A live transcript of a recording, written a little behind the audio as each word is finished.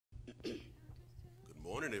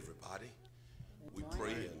morning, everybody. We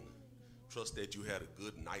pray and trust that you had a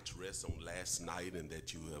good night's rest on last night and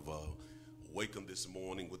that you have awakened this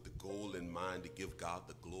morning with the goal in mind to give God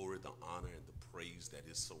the glory, the honor, and the praise that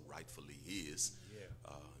is so rightfully His.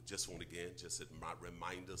 Just want to again just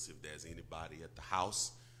remind us if there's anybody at the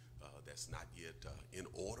house that's not yet in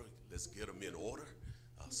order, let's get them in order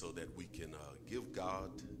so that we can give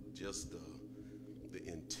God just the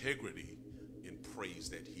integrity in praise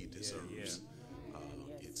that He deserves.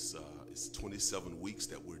 It's 27 weeks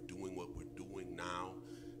that we're doing what we're doing now,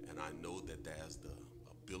 and I know that there's the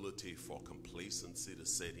ability for complacency to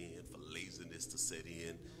set in, for laziness to set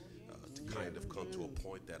in, to kind of come to a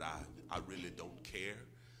point that I really don't care.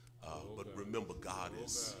 But remember, God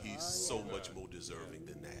He's so much more deserving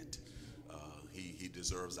than that. He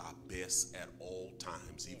deserves our best at all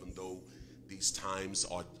times, even though these times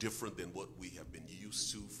are different than what we have been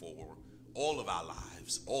used to for all of our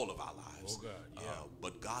lives.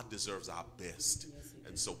 But God deserves our best.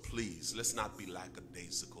 And so please, let's not be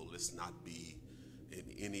lackadaisical. Let's not be in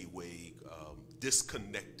any way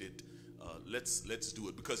disconnected. Let's do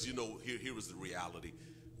it, because here is the reality.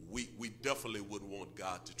 We definitely wouldn't want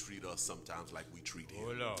God to treat us sometimes like we treat Him.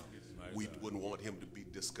 We wouldn't want Him to be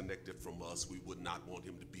disconnected from us. We would not want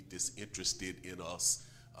Him to be disinterested in us.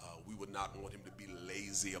 We would not want Him to be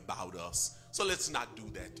lazy about us. So let's not do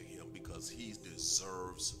that to Him, because He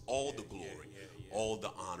deserves all the glory, all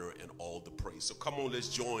the honor, and all the praise. So come on, let's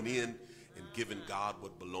join in giving God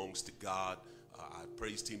what belongs to God. Our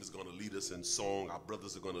praise team is going to lead us in song. Our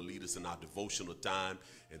brothers are going to lead us in our devotional time.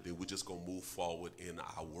 And then we're just going to move forward in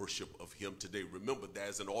our worship of Him today. Remember,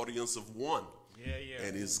 there's an audience of one.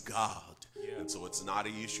 And it's God. And so it's not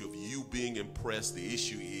an issue of you being impressed. The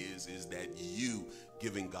issue is that you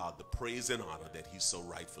giving God the praise and honor that He so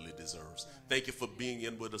rightfully deserves. Thank you for being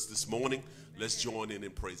in with us this morning. Let's join in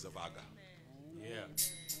praise of our God.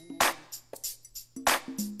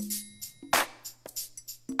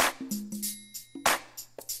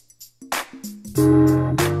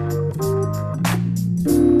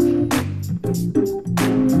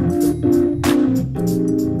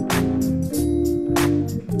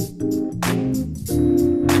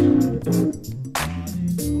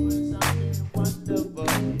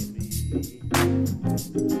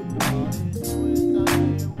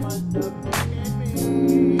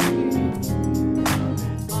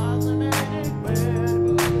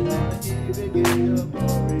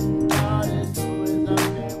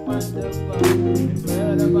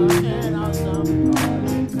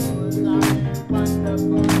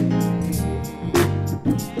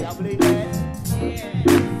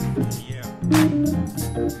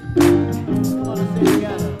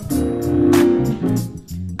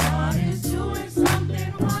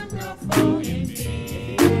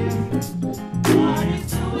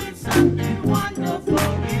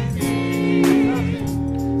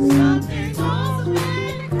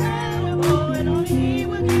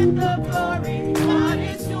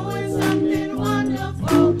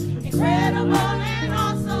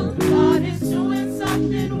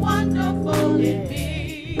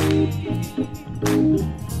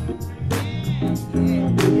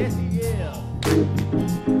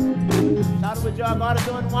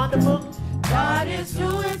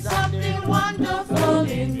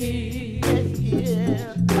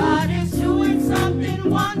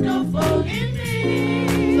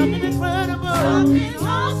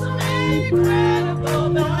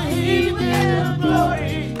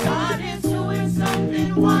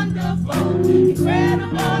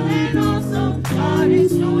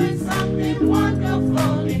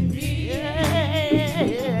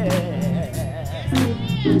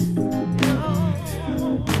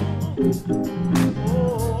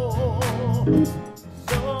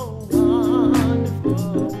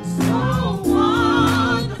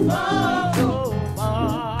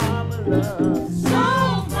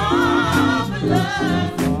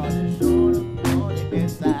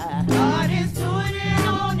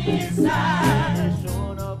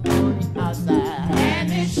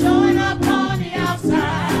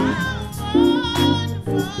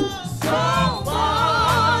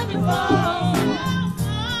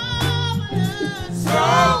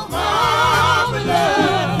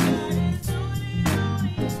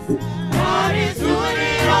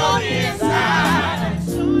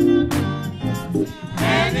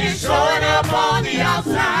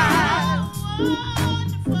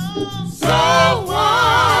 So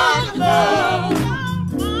wonderful.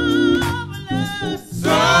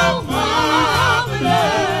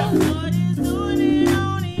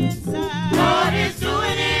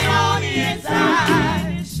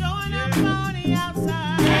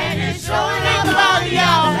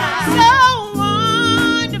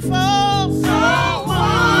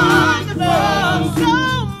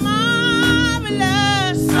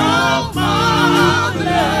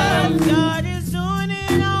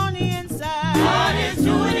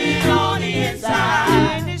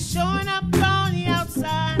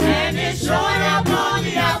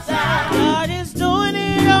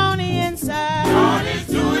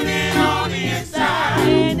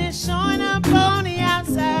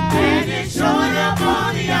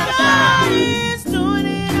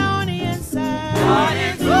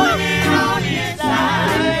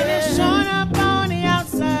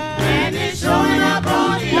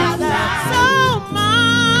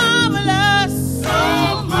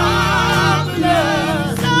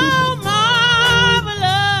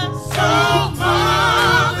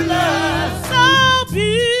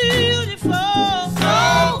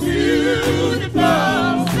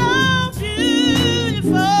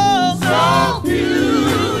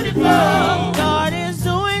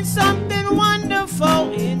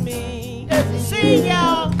 sing,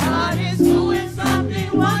 y'all. God is doing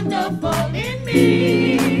something wonderful in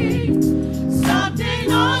me.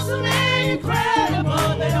 Something awesome and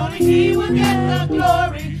incredible that only He will get the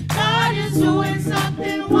glory. God is doing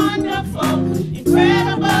something wonderful,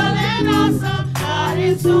 incredible and awesome. God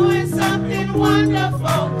is doing something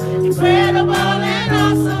wonderful, incredible and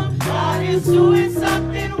awesome. God is doing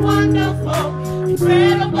something wonderful,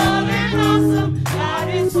 incredible and awesome. God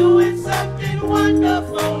is doing something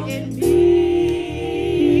wonderful in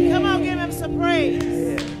me. Come on, give Him some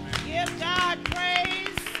praise. Give God praise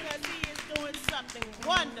because He is doing something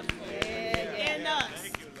wonderful in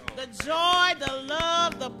us. The joy, the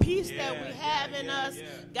love, the peace that we have in us,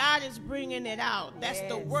 God is bringing it out. That's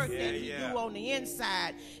the work that He do on the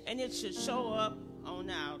inside, and it should show up on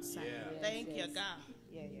the outside. Thank you, God.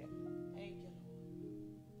 Thank you.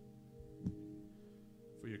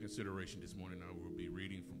 For your consideration this morning, I will be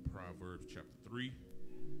reading from Proverbs chapter 3,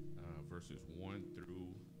 verses 1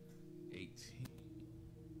 through 18.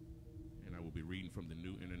 And I will be reading from the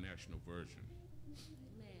New International Version.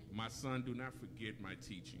 My son, do not forget my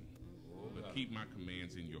teaching, but keep my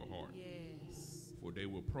commands in your heart. For they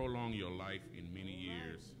will prolong your life in many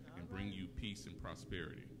years and bring you peace and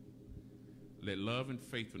prosperity. Let love and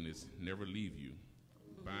faithfulness never leave you.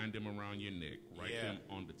 Bind them around your neck. Write them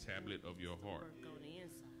on the tablet of your heart.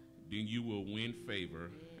 Then you will win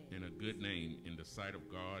favor and a good name in the sight of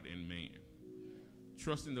God and man.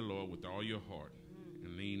 Trust in the Lord with all your heart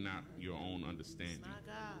and lean not your own understanding.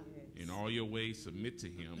 In all your ways submit to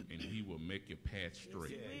Him, and He will make your path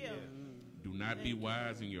straight. Do not be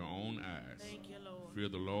wise in your own eyes. Fear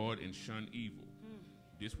the Lord and shun evil.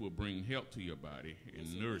 This will bring health to your body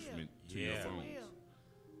and nourishment to your bones.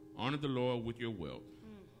 Honor the Lord with your wealth,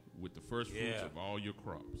 with the first fruits of all your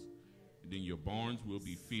crops. Then your barns will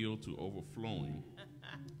be filled to overflowing,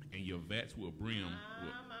 and your vats will brim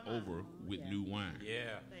over with new wine.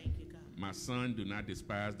 Thank you, God. My son, do not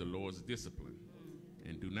despise the Lord's discipline,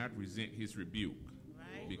 and do not resent His rebuke,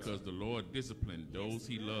 because the Lord disciplines those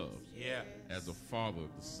He loves, as a father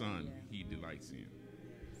the son He delights in.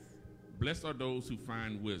 Blessed are those who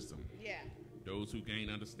find wisdom, those who gain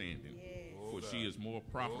understanding, for she is more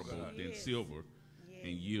profitable than silver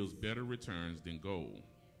and yields better returns than gold.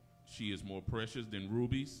 She is more precious than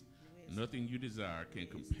rubies. Nothing you desire can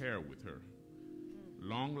compare with her.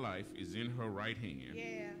 Long life is in her right hand.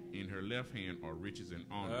 In her left hand are riches and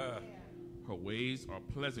honor. Her ways are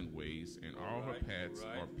pleasant ways, and all her paths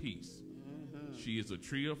are peace. She is a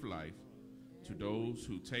tree of life to those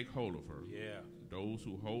who take hold of her. Those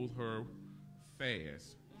who hold her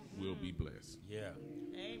fast will be blessed.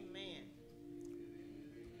 Amen.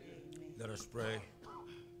 Let us pray.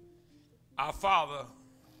 Our Father,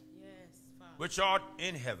 which art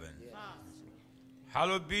in heaven,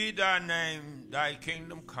 hallowed be thy name, thy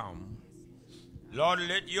kingdom come. Lord,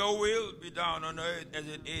 let your will be done on earth as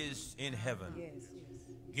it is in heaven.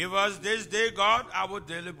 Give us this day, God, our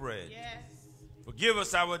daily bread. Forgive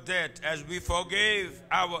us our debt as we forgave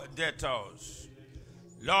our debtors.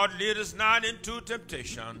 Lord, lead us not into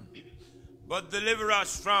temptation, but deliver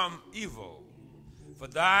us from evil. For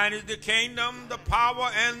thine is the kingdom, the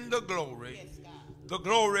power, and the glory. The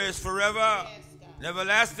glory is forever,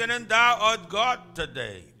 everlasting, and thou art God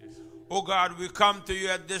today. Oh God, we come to you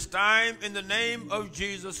at this time in the name of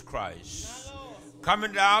Jesus Christ.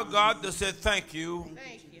 Coming down, God, to say thank you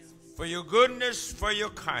for your goodness, for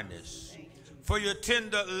your kindness, for your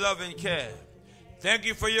tender love and care. Thank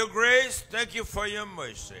you for your grace. Thank you for your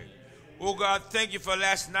mercy. Oh God, thank you for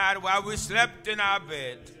last night while we slept in our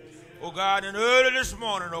bed. Oh God, and early this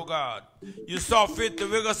morning, oh God, you saw fit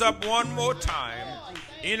to wake us up one more time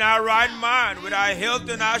in our right mind with our health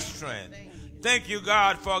and our strength. Thank you,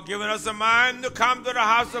 God, for giving us a mind to come to the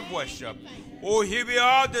house of worship. Oh, here we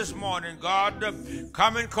are this morning, God.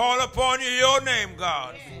 Come and call upon you, your name,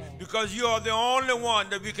 God, because you are the only one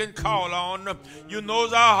that we can call on. You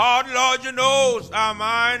knows our heart, Lord. You knows our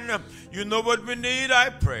mind. You know what we need, I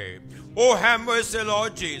pray. Oh, have mercy,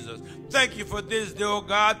 Lord Jesus. Thank you for this day, oh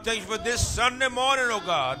God. Thank you for this Sunday morning, oh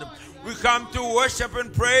God. We come to worship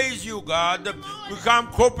and praise you, God. We come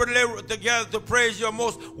corporately together to praise your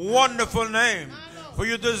most wonderful name. For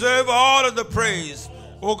you deserve all of the praise.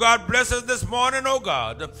 Oh God, bless us this morning, oh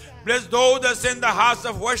God. Bless those that's in the house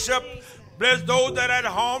of worship. Bless those that are at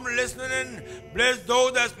home listening. Bless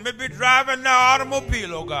those that may be driving their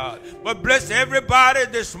automobile, oh God. But bless everybody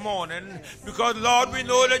this morning, because, Lord, we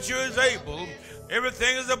know that you is able.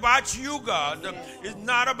 Everything is about you, God. It's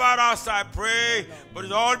not about us, I pray, but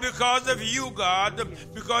it's all because of you, God,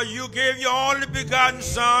 because you gave your only begotten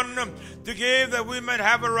Son to give that we might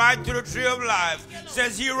have a right to the tree of life.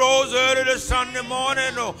 Since he rose early this Sunday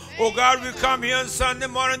morning, oh God, we come here on Sunday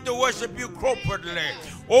morning to worship you corporately.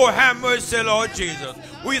 Oh, have mercy, Lord Jesus.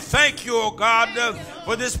 We thank you, oh God,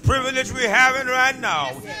 for this privilege we're having right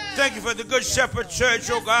now. Thank you for the Good Shepherd Church,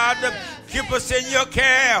 oh God. Keep us in your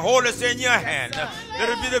care. Hold us in your hand. Let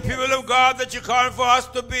it be the people of God that you're calling for us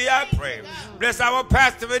to be, I pray. Bless our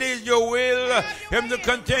pastor if it is your will, him to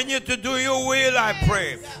continue to do your will, I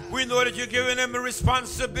pray. We know that you're giving him a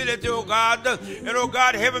responsibility, oh God. And, oh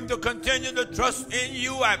God, have him to continue to trust in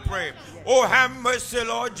you, I pray. Oh, have mercy,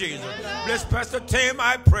 Lord Jesus. Bless Pastor Tim,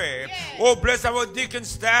 I pray. Oh, bless our deacon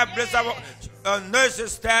staff. Bless our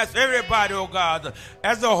nurses, staff, everybody, oh God,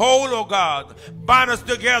 as a whole, oh God. Bind us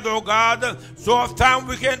together, oh God, so often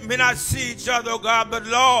we may not see each other, oh God, but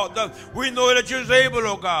Lord, we know that you're able,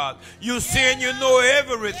 oh God. You see and you know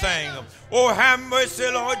everything. Oh, have mercy,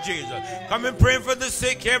 Lord Jesus. Come and pray for the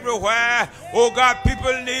sick everywhere. Oh, God,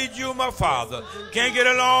 people need you, my Father. Can't get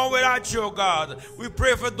along without you, oh God. We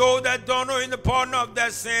pray for those that don't know in the pardon of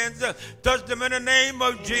their sins. Touch them in the name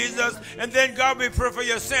of Jesus. And then, God, we pray for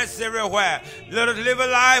your saints everywhere. Let us live a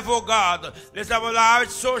life, oh God. Let our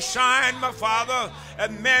lives so shine, my Father,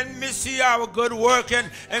 and men may see our good work and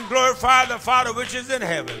glorify the Father which is in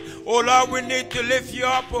heaven. Oh, Lord, we need to lift you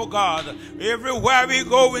up, oh God. Everywhere we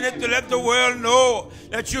go, we need to let the world know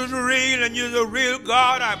that you're real and you're the real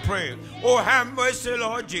God, I pray. Oh, have mercy,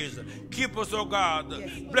 Lord Jesus. Keep us, oh God.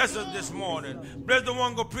 Bless us this morning. Bless the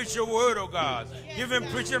one who preach your word, oh God. Give him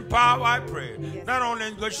preaching power, I pray. Not only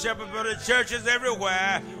in Good Shepherd, but in churches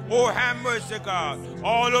everywhere. Oh, have mercy, God.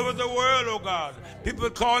 All over the world, oh God. People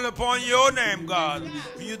calling upon your name, God.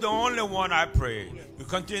 You're the only one, I pray. We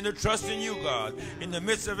continue to trust in you, God. In the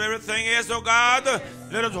midst of everything else, oh God,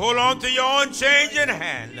 let us hold on to your unchanging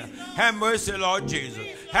hand. Have mercy, Lord Jesus.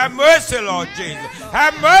 Have mercy, Lord Jesus.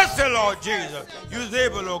 Have mercy, Lord Jesus. You're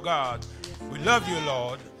able, oh God. We love you,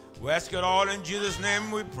 Lord. We ask it all in Jesus' name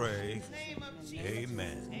we pray.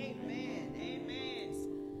 Amen. Amen. Amen.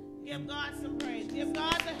 Give God some praise. Give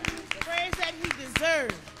God the praise that he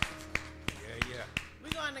deserves. Yeah. We're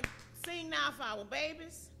going to sing now for our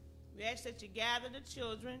babies. We ask that you gather the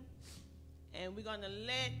children, and we're going to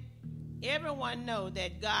let everyone know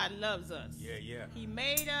that God loves us. Yeah. He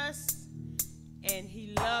made us, and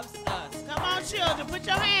he loves us. Come on, children, put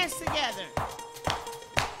your hands together.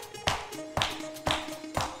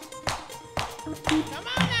 Come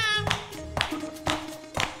on now.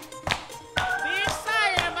 Be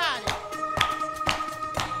excited about it.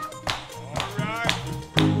 All right.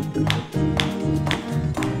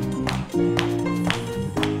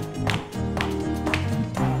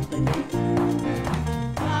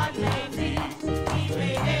 God made me, he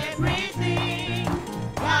made everything.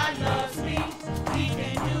 God loves me, he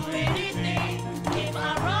can do anything. If I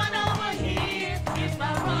run over here, if I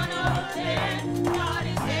run over there, God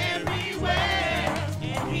is everywhere,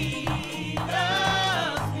 and he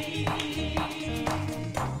loves me.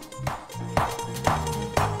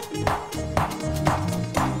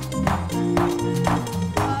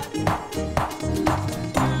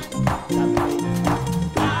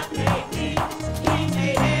 God made me, he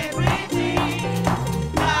made everything.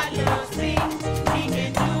 God loves me, he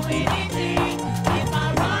can do anything. If I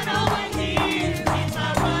run over here, if I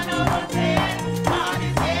run over there, God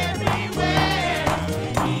is everywhere,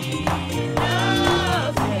 and he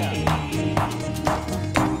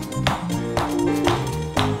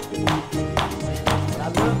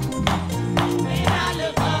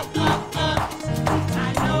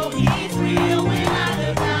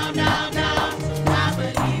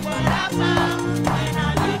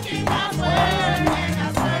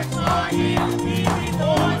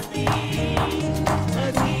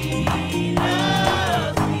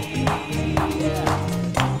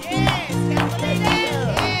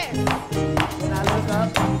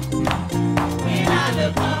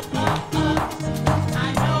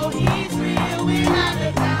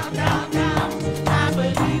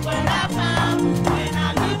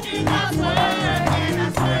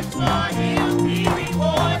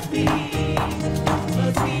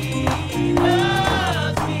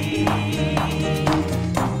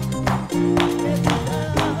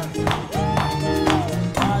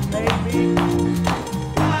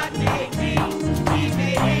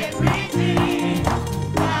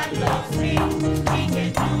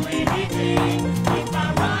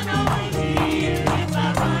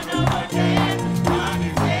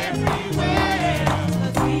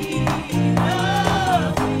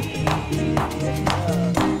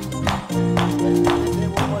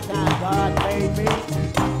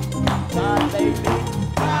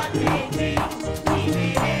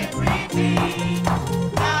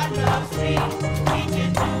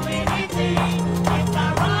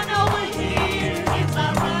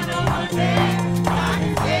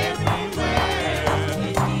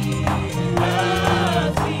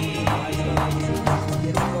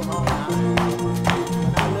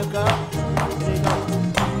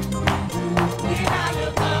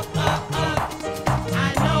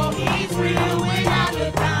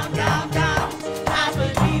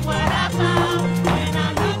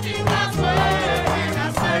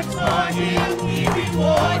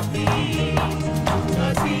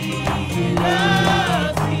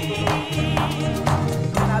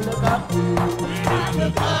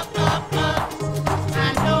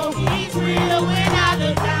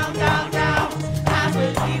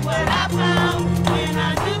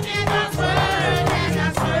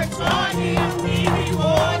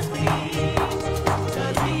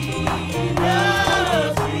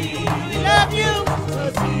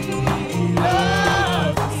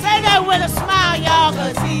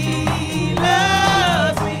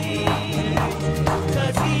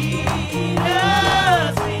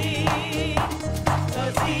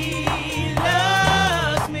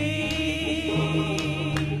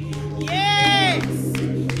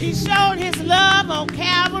showed his love on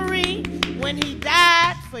Calvary when he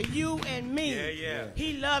died for you and me. Yeah, yeah.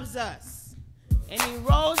 He loves us. And he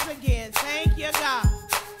rose again. Thank you, God.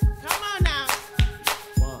 Come on now.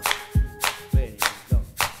 1, 2, 3,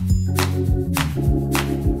 go.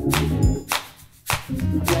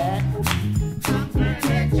 I'm glad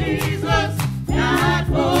that Jesus died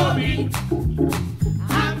for me.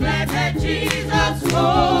 I'm glad that Jesus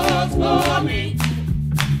rose for me.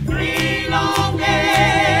 3 long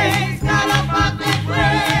days, got up off that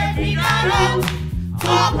grave. He got up,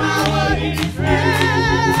 all power in his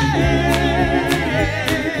hand.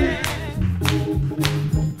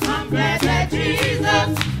 I'm glad that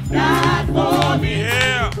Jesus died for me.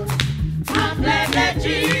 Yeah. I'm glad that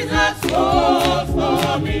Jesus rose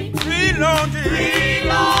for me. 3 long days. 3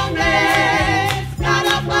 long days, got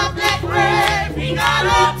up off that grave. He got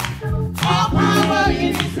up, all power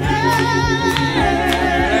in his hand.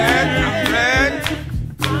 I'm glad.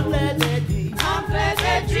 I'm glad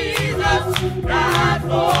that Jesus died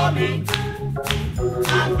for me.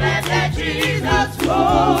 I'm glad that Jesus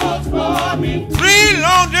rose for me. 3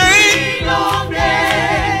 long days. 3 long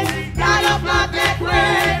days, got up off that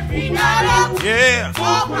grave. He got up, Yeah.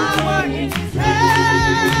 all power in his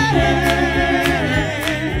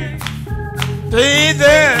hand. Stay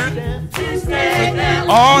there Stay there,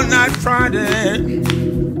 all night Friday.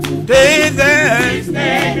 Stay there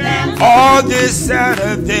stay there, all this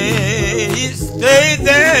Saturday. Stay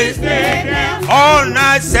there stay there. all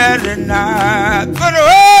night Saturday night. Good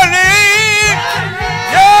early.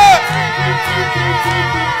 Yeah.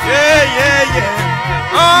 Yeah, yeah,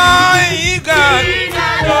 yeah. Oh, he got. He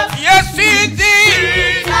got up, Yes, he did.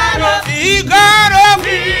 he got up, He got up.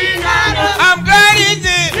 he got up, I'm glad he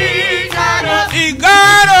did. he got up, He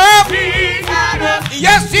got up. he got up,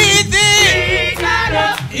 Yes, he did. he got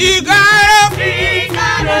up, He got up. he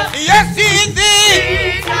got up, Yes, he did.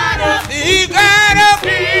 he got up, He got up.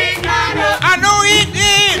 he got up, I know he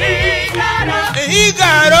did. he got up, He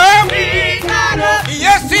got up. he got up,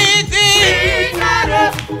 Yes, he did. he got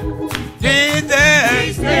up. Stay He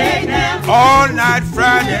there stayed there, all night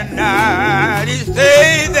Friday night. He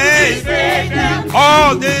stayed he there stayed there,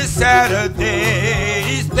 all this Saturday.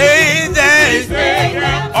 He stayed he there stayed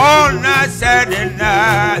there. all night Saturday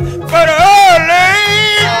night. But early,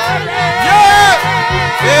 yeah,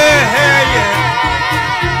 yeah, yeah,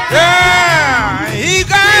 yeah. He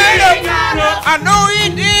got He up. got up, I know he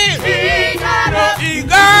did. he got up, He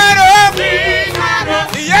got up. he got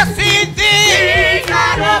up, Yes, he did. he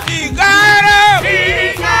got up, He got up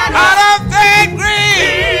he got up, out of that grave.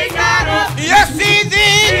 he got up, Yes, he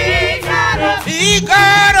did. he got up, He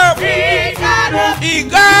got up. he got up, He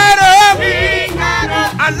got up. he got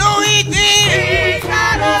up, I know he did. he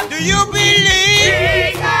got up, Do you believe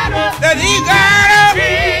he got up, that he got up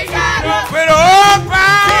he got up, with all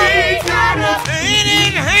power he got up, in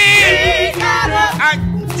his hand? he got up, I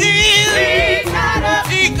did. he got up,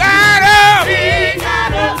 He got up. he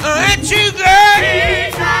got up, Ain't you glad?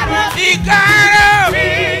 he got up, He got up.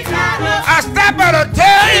 he got up, I stop by to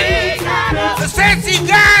tell he you. got up, Since he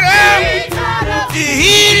got up, he got up,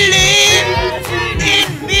 he lives in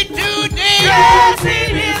me today. yes, he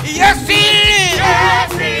did, Yes, he lives.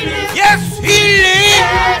 yes, he did, Yes, he lives.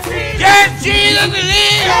 yes, he did, Yes, Jesus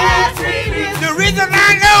lives. yes, he did, The reason I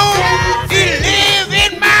know he lives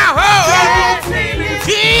in my heart. yes, he did,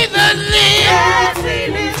 Jesus lives. yes, he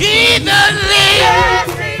did, Jesus lives. yes,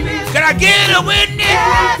 he did, Can I get a witness?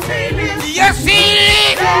 yes, he did, Yes, he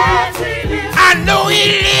lives. yes, he did, I know he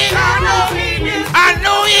lives. I know he did, I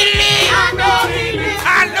know he lives. I know he did, I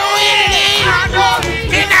know he lives. I know he did,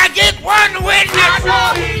 Can I get one witness? I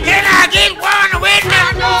know he did, Can I get one witness I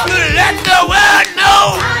know to he let the world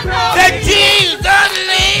know I know that he did, Jesus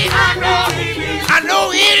lives? I know he did, I know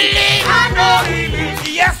he lives. I know he did,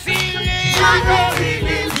 Yes, he I lives. know he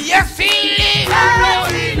did, Yes, he lives. I know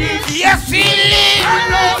he did, Yes, he lives. I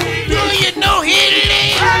know he did, Do you know he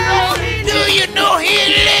lives? I know he did, Do you know he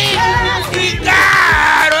lives? yes, He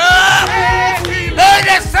got up yes, he did,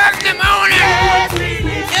 early Sunday morning. yes, he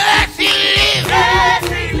did, Yes, he lives. yes,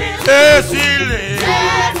 he did, Yes, he lives.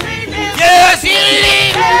 yes, he did, Yes, he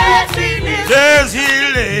lives. yes, he did, Yes, he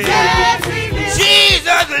lives. yes, he did,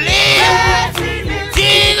 Jesus lives. yes, he did,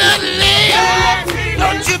 Jesus lives. yes, he did,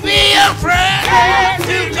 Don't you be afraid yes, he to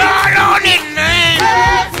did, call on his name.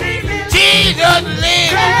 yes, he did, Jesus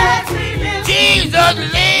lives. yes, he did, Jesus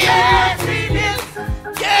lives. yes, he did,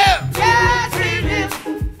 Yeah. yes, he did.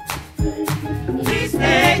 He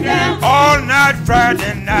stayed there, All night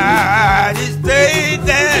Friday night, he stayed he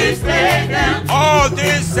there. stayed there, All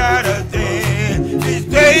this Saturday, he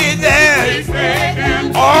stayed he there. stayed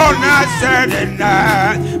there, All night Saturday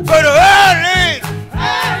night, but early,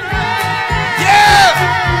 early,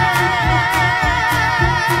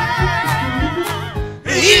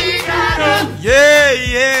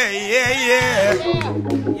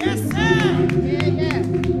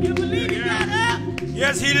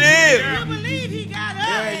 Yes, he lived. You believe he got up?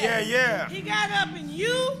 Yeah. He got up in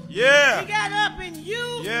you. Yeah. He got up in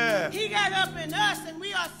you. Yeah. He got up in us, and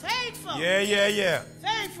we are thankful. Yeah.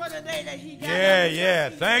 Thankful the day that he got up. Yeah.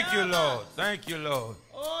 Thank you, Lord. Thank you, Lord.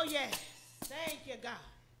 Oh, yes. Thank you, God.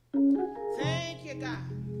 Thank you, God.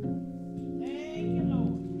 Thank you,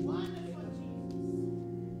 Lord. Wonderful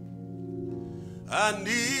Jesus. I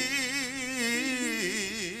need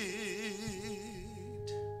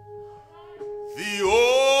the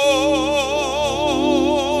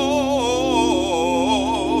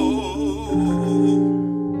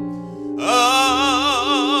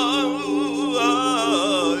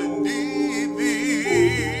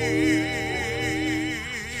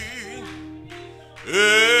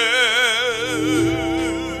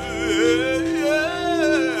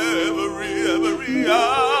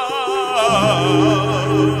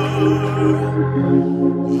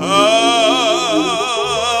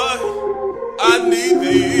I need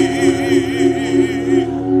thee.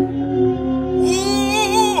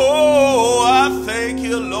 Oh, I thank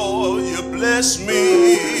you, Lord. You bless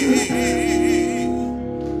me.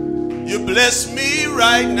 You bless me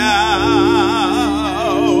right now,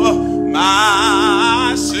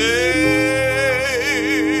 my Savior.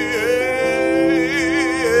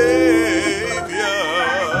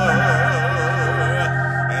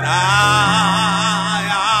 And I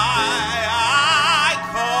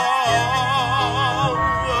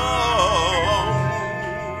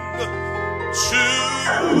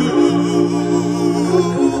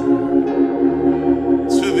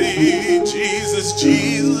to thee, Jesus,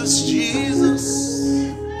 Jesus, Jesus.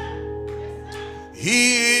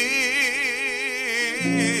 He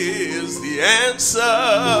is the answer.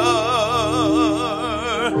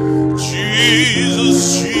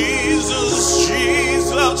 Jesus, Jesus,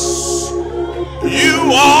 Jesus.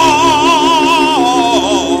 You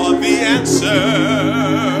are the answer.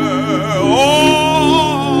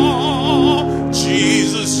 Oh,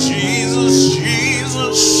 Jesus, Jesus,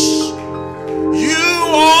 Jesus. You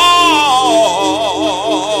are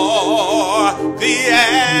the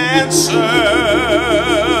answer.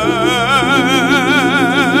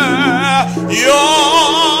 You're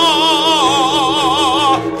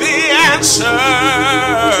the answer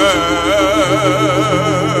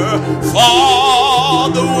for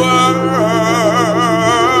the world.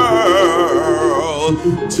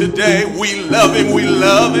 Today we love him, we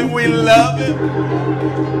love him, we love him.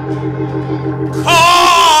 Cause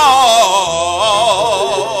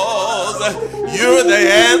you're the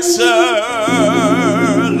answer,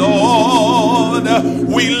 Lord.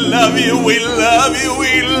 We love you, we love you,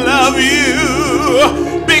 we love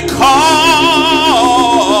you.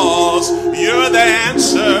 Because you're the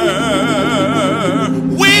answer.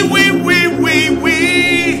 We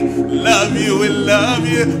love you, we love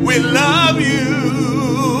you, we love you.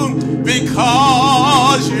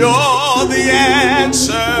 Because you're the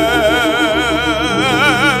answer.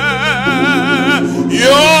 You're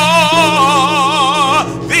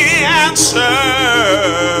the answer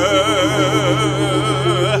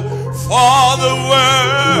for the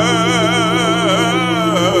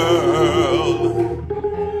world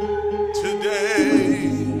today.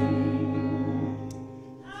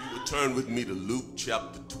 You would turn with me to Luke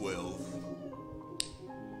chapter 12.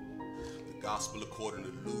 The Gospel according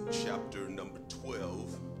to Luke chapter number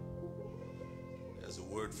 12. There's a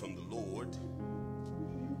word from the Lord that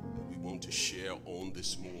we want to share on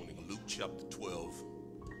this morning. Luke chapter 12,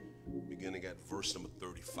 beginning at verse number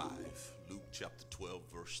 35. Luke chapter 12,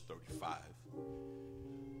 verse 35.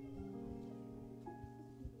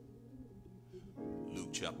 Luke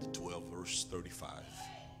chapter 12, verse 35.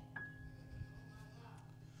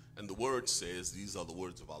 And the word says, these are the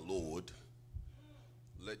words of our Lord,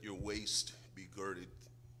 let your waist be girded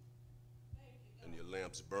and your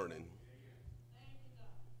lamps burning.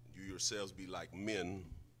 You yourselves be like men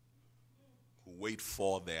who wait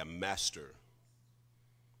for their master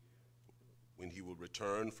when he will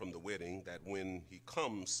return from the wedding, that when he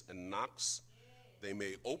comes and knocks, they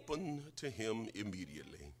may open to him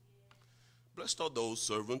immediately. Blessed are those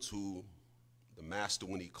servants who the master,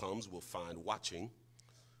 when he comes, will find watching.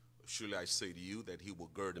 Surely I say to you that he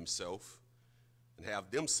will gird himself and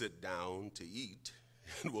have them sit down to eat,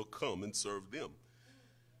 and will come and serve them.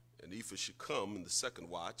 And if it should come in the second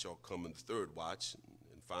watch, or come in the third watch,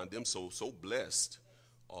 and find them so blessed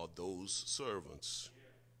are those servants.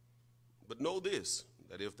 But know this,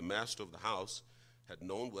 that if the master of the house had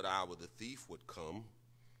known what hour the thief would come,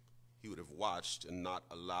 he would have watched and not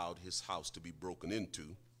allowed his house to be broken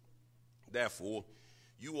into. Therefore,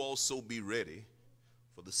 you also be ready,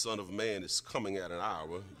 for the Son of Man is coming at an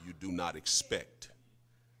hour you do not expect.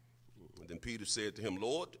 Then Peter said to him,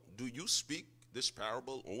 Lord, do you speak this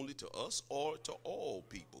parable only to us or to all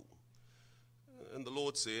people? And the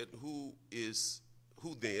Lord said, Who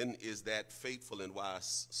then is that faithful and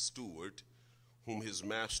wise steward whom his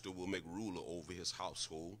master will make ruler over his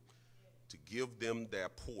household to give them their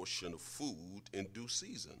portion of food in due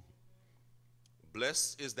season?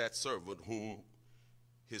 Blessed is that servant whom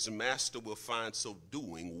his master will find so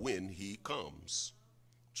doing when he comes.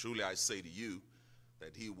 Truly I say to you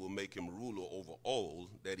that he will make him ruler over all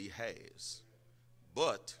that he has.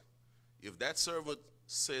 But if that servant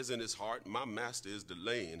says in his heart, my master is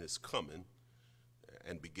delaying his coming,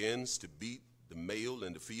 and begins to beat the male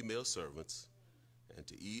and the female servants, and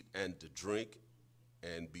to eat and to drink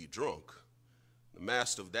and be drunk, the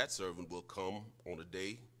master of that servant will come on a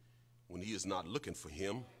day when he is not looking for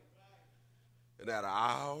him, and at an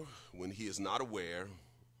hour when he is not aware,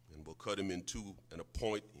 and will cut him in two and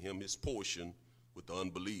appoint him his portion with the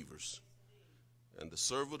unbelievers. And the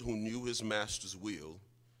servant who knew his master's will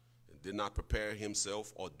and did not prepare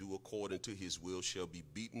himself or do according to his will shall be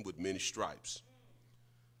beaten with many stripes.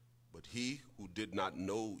 But he who did not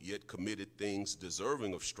know yet committed things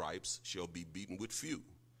deserving of stripes shall be beaten with few.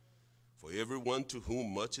 For everyone to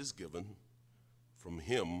whom much is given, from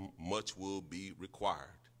him much will be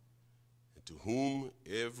required. And to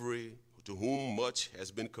whom much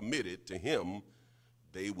has been committed, to him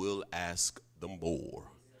they will ask the more.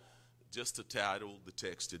 Just to title the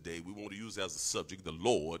text today, we want to use as a subject, the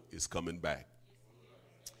Lord is coming back.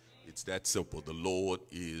 It's that simple. The Lord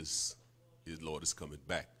is coming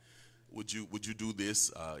back. Would you do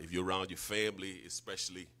this if you're around your family,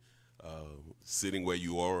 especially sitting where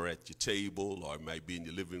you are at your table, or it might be in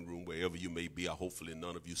your living room, wherever you may be. Hopefully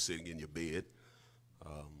none of you sitting in your bed.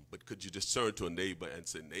 But could you just turn to a neighbor and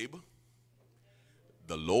say, neighbor,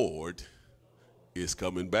 the Lord is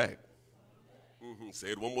coming back. Say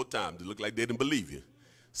it one more time. They look like they didn't believe you.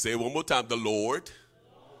 Say it one more time. The Lord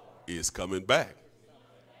is coming back.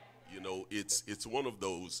 You know, it's one of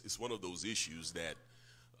those issues that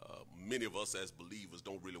many of us as believers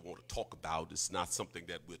don't really want to talk about. It's not something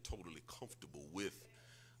that we're totally comfortable with,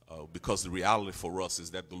 because the reality for us is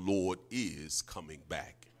that the Lord is coming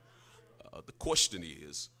back. The question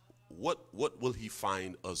is, what will he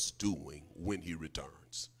find us doing when he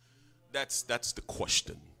returns? That's the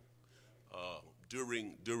question.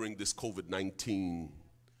 During this COVID-19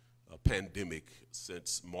 pandemic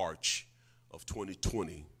since March of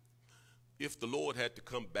 2020, if the Lord had to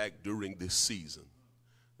come back during this season,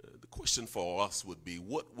 the question for us would be,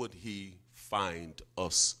 what would he find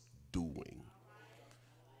us doing?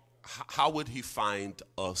 How would he find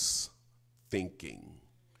us thinking?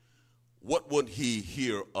 What would he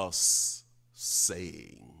hear us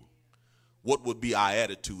saying? What would be our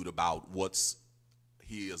attitude about what's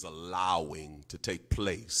he is allowing to take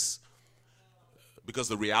place? Because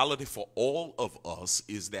the reality for all of us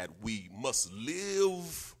is that we must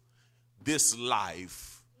live this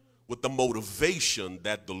life with the motivation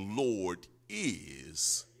that the Lord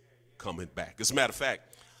is coming back. As a matter of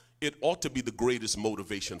fact, it ought to be the greatest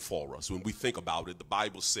motivation for us. When we think about it, the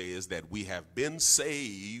Bible says that we have been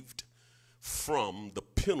saved from the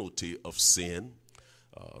penalty of sin.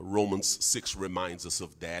 Romans 6 reminds us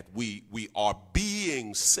of that. We are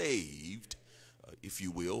being saved, if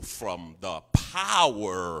you will, from the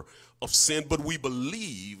power of sin, but we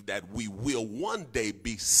believe that we will one day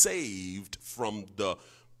be saved from the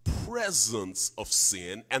presence of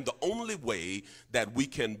sin. And the only way that we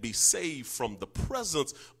can be saved from the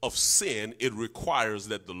presence of sin, it requires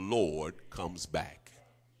that the Lord comes back.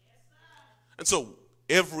 And so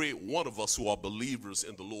every one of us who are believers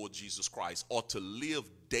in the Lord Jesus Christ ought to live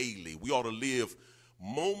daily. We ought to live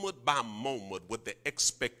moment by moment with the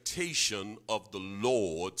expectation of the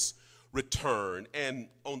Lord's return. And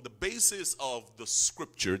on the basis of the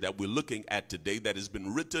scripture that we're looking at today, that has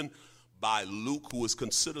been written by Luke, who is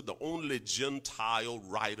considered the only Gentile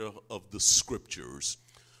writer of the scriptures,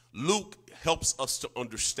 Luke helps us to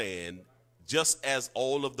understand, just as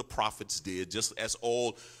all of the prophets did, just as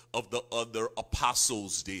all of the other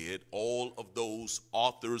apostles did, all of those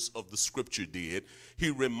authors of the scripture did,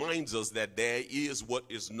 he reminds us that there is what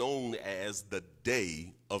is known as the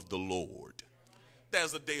day of the Lord.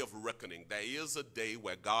 There's a day of reckoning. There is a day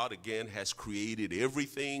where God again has created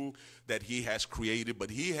everything that he has created, but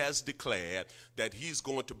he has declared that he's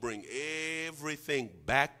going to bring everything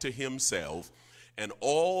back to himself. And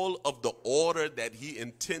all of the order that he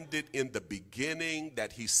intended in the beginning,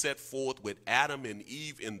 that he set forth with Adam and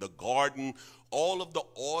Eve in the garden, all of the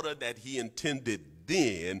order that he intended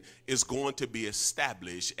then is going to be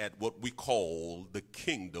established at what we call the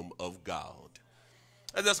kingdom of God.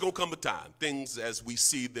 And there's going to come a time, things as we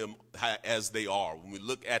see them as they are. When we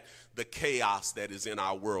look at the chaos that is in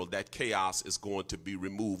our world, that chaos is going to be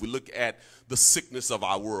removed. We look at the sickness of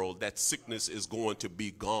our world, that sickness is going to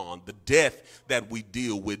be gone. The death that we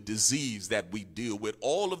deal with, disease that we deal with,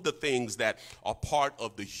 all of the things that are part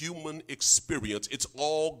of the human experience, it's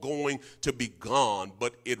all going to be gone,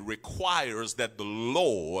 but it requires that the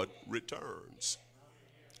Lord returns.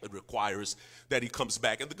 It requires that he comes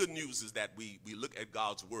back. And the good news is that we look at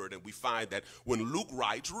God's word and we find that when Luke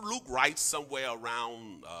writes somewhere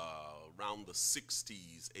around the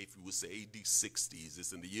 60s, if you would say AD 60s,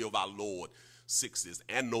 it's in the year of our Lord 60s,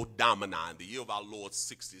 Anno Domini, the year of our Lord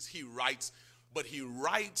 60s. He writes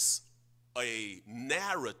a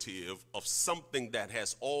narrative of something that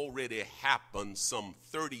has already happened some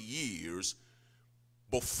 30 years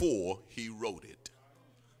before he wrote it.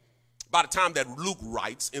 By the time that Luke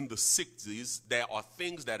writes in the 60s, there are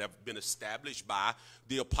things that have been established by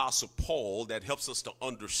the Apostle Paul that helps us to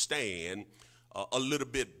understand a little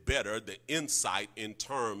bit better the insight in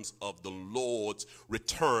terms of the Lord's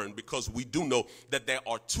return, because we do know that there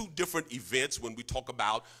are two different events when we talk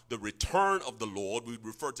about the return of the Lord. We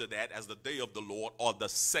refer to that as the day of the Lord or the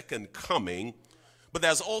second coming. But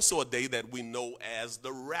there's also a day that we know as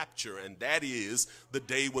the rapture, and that is the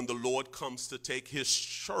day when the Lord comes to take his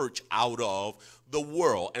church out of the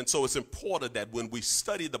world. And so it's important that when we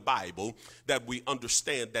study the Bible, that we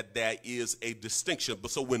understand that there is a distinction.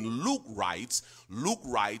 But so when Luke writes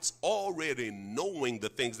already knowing the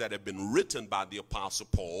things that have been written by the Apostle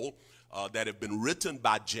Paul, that have been written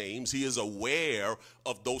by James. He is aware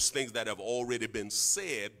of those things that have already been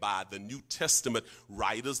said by the New Testament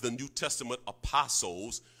writers, the New Testament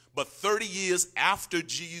apostles. But 30 years after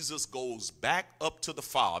Jesus goes back up to the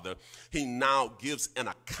Father, he now gives an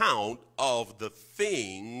account of the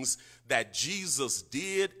things that Jesus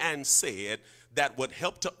did and said that would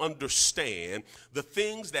help to understand the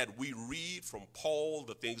things that we read from Paul,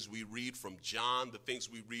 the things we read from John, the things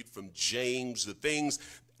we read from James, the things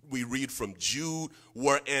we read from Jude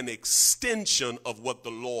were an extension of what the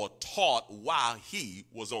Lord taught while he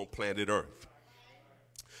was on planet Earth.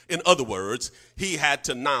 In other words, he had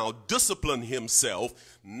to now discipline himself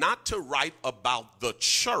not to write about the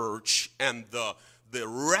church and the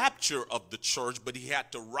rapture of the church, but he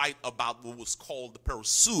had to write about what was called the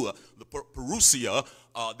parousia,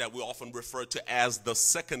 that we often refer to as the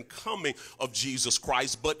second coming of Jesus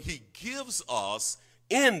Christ. But he gives us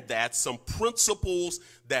in that some principles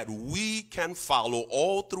that we can follow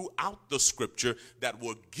all throughout the scripture that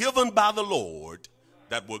were given by the Lord,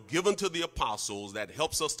 that were given to the apostles, that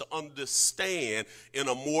helps us to understand in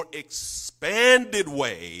a more expanded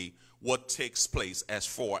way what takes place as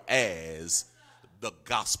far as the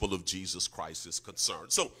gospel of Jesus Christ is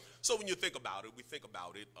concerned. So when you think about it, we think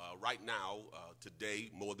about it right now,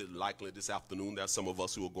 today, more than likely this afternoon, there's some of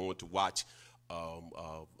us who are going to watch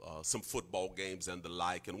some football games and the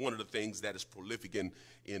like. And one of the things that is prolific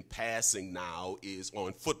in passing now is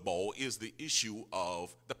on football is the issue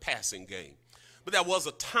of the passing game. But there was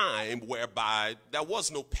a time whereby there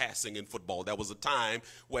was no passing in football. There was a time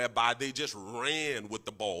whereby they just ran with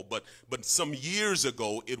the ball. But some years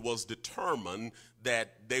ago, it was determined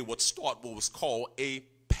that they would start what was called a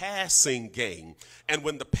passing game. And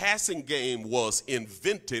when the passing game was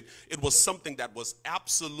invented, it was something that was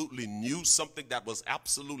absolutely new, something that was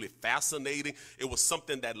absolutely fascinating. It was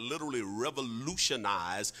something that literally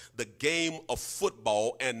revolutionized the game of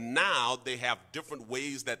football. And now they have different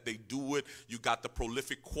ways that they do it. You got the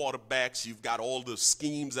prolific quarterbacks, you've got all the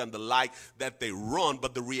schemes and the like that they run.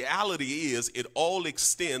 But the reality is it all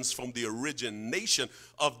extends from the origination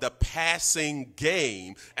of the passing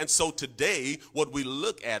game. And so today, what we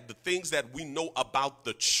look at, the things that we know about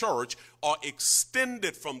the church are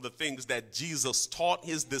extended from the things that Jesus taught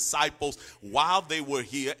his disciples while they were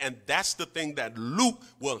here. And that's the thing that Luke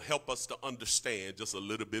will help us to understand just a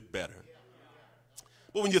little bit better.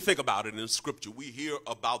 But when you think about it in Scripture, we hear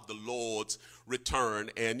about the Lord's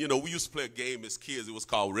return. And, you know, we used to play a game as kids. It was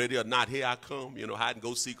called Ready or Not, Here I Come. You know, hide and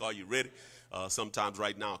go seek, are you ready? Sometimes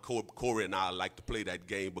right now, Corey and I like to play that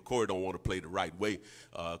game, but Corey don't want to play the right way.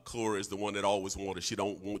 Corey is the one that always wanted, she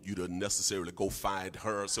don't want you to necessarily go find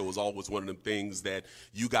her. So it's always one of them things that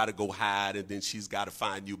you got to go hide and then she's got to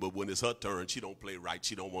find you. But when it's her turn, she don't play right.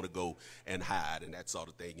 She don't want to go and hide and that sort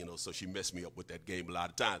of thing, you know. So she messed me up with that game a lot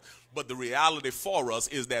of times. But the reality for us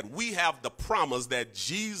is that we have the promise that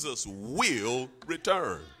Jesus will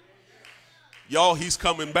return. Y'all, he's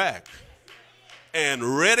coming back. And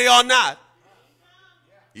ready or not,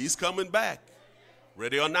 he's coming back.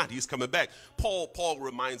 Ready or not, he's coming back. Paul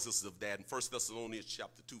reminds us of that in 1 Thessalonians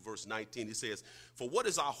chapter 2, verse 19. He says, for what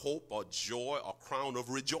is our hope or joy or crown of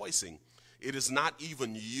rejoicing? It is not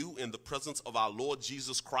even you in the presence of our Lord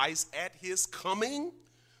Jesus Christ at his coming,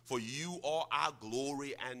 for you are our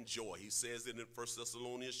glory and joy. He says it in 1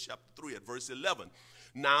 Thessalonians chapter 3 at verse 11.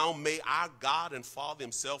 Now may our God and Father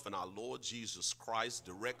himself and our Lord Jesus Christ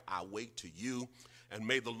direct our way to you. And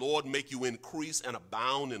may the Lord make you increase and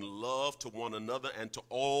abound in love to one another and to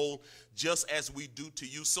all, just as we do to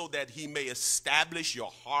you, so that he may establish your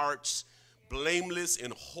hearts blameless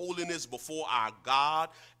in holiness before our God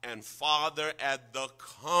and Father at the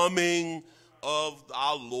coming of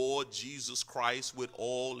our Lord Jesus Christ with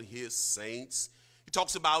all his saints. He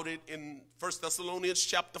talks about it in 1 Thessalonians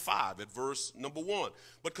chapter 5 at verse number 1.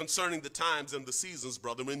 But concerning the times and the seasons,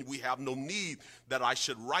 brethren, we have no need that I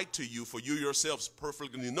should write to you, for you yourselves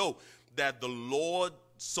perfectly know that the Lord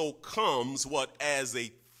so comes, what, as a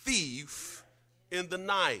thief in the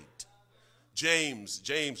night.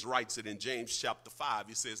 James writes it in James chapter 5.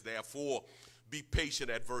 He says, therefore, be patient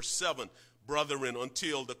at verse 7, brethren,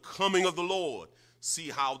 until the coming of the Lord. See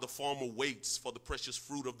how the farmer waits for the precious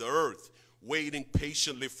fruit of the earth, waiting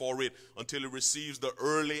patiently for it until it receives the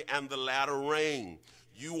early and the latter rain.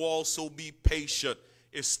 You also be patient.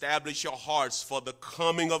 Establish your hearts, for the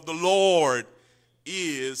coming of the Lord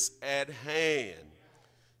is at hand.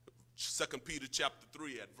 2 Peter chapter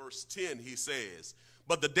 3 at verse 10, he says,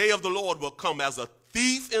 but the day of the Lord will come as a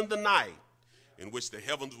thief in the night, in which the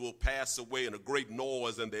heavens will pass away in a great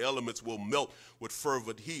noise, and the elements will melt with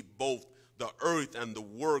fervent heat. Both the earth and the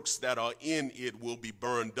works that are in it will be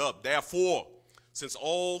burned up. Therefore, since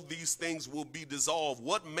all these things will be dissolved,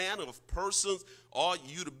 what manner of persons are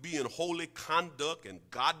you to be in holy conduct and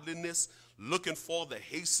godliness, looking for the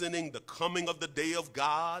hastening, the coming of the day of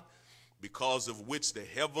God, because of which the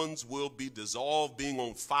heavens will be dissolved, being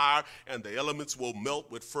on fire, and the elements will melt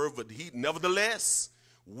with fervent heat? Nevertheless,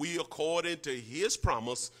 we, according to his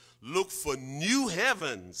promise, look for new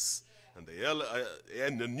heavens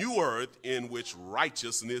and the new earth in which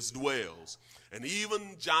righteousness dwells. And even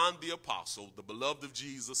John the apostle, the beloved of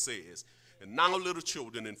Jesus, says, and now, little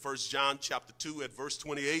children, in 1 John chapter 2 at verse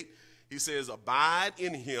 28, he says, abide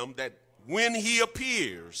in him, that when he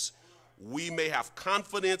appears, we may have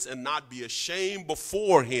confidence and not be ashamed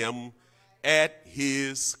before him at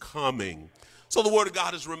his coming. So the word of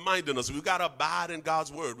God is reminding us we've got to abide in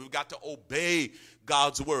God's word. We've got to obey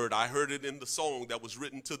God's word. I heard it in the song that was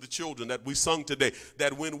written to the children that we sung today,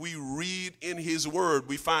 that when we read in his word,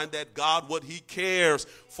 we find that God, what he cares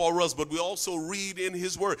for us, but we also read in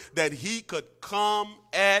his word that he could come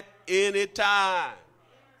at any time.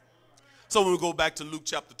 So when we go back to Luke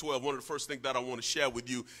chapter 12, one of the first things that I want to share with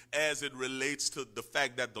you as it relates to the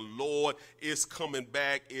fact that the Lord is coming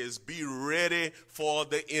back is be ready for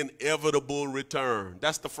the inevitable return.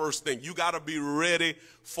 That's the first thing. You got to be ready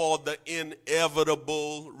for the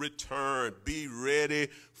inevitable return. Be ready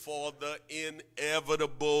for the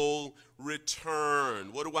inevitable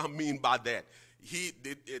return. What do I mean by that?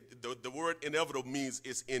 The word inevitable means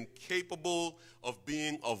it's incapable of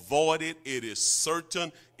being avoided. It is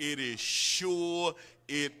certain. It is sure.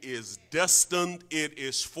 It is destined. It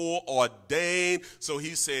is foreordained. So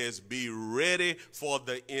he says, be ready for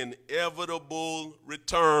the inevitable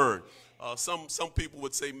return. Some people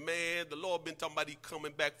would say, man, the Lord been talking about he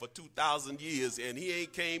coming back for 2,000 years and he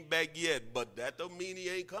ain't came back yet, but that don't mean he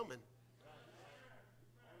ain't coming.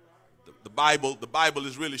 The Bible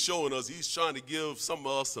is really showing us he's trying to give some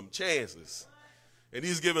of us some chances. And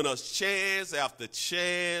he's giving us chance after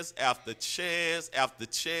chance after chance after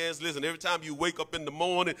chance. Listen, every time you wake up in the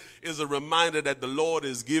morning is a reminder that the Lord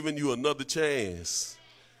is giving you another chance.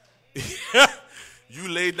 You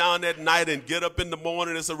lay down at night and get up in the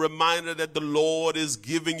morning, it's a reminder that the Lord is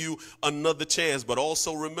giving you another chance. But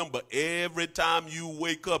also remember, every time you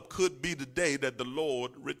wake up could be the day that the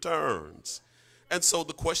Lord returns. And so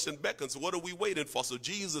the question beckons, what are we waiting for? So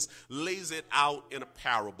Jesus lays it out in a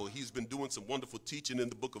parable. He's been doing some wonderful teaching in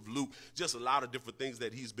the book of Luke, just a lot of different things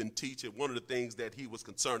that he's been teaching. One of the things that he was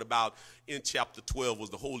concerned about in chapter 12 was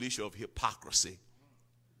the whole issue of hypocrisy.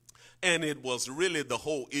 And it was really the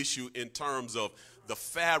whole issue in terms of the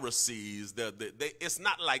Pharisees. It's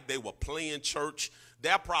not like they were playing church.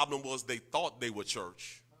 Their problem was they thought they were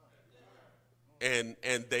church. And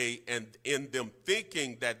in them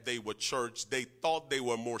thinking that they were church, they thought they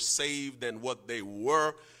were more saved than what they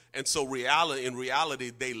were. And so in reality,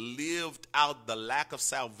 they lived out the lack of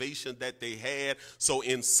salvation that they had. So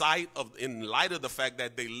in light of the fact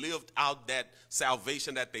that they lived out that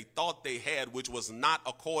salvation that they thought they had, which was not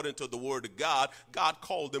according to the word of God, God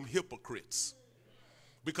called them hypocrites.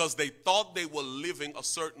 because they thought they were living a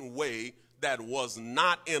certain way that was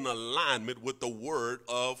not in alignment with the word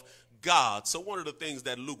of God. So one of the things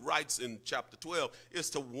that Luke writes in chapter 12 is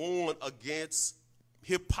to warn against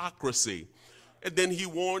hypocrisy. And then he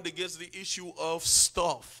warned against the issue of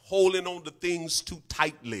stuff, holding on to things too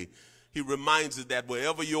tightly. He reminds us that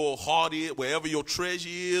wherever your heart is, wherever your treasure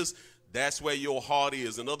is, that's where your heart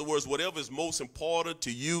is. In other words, whatever is most important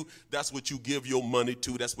to you, that's what you give your money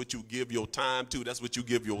to. That's what you give your time to. That's what you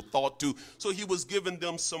give your thought to. So he was giving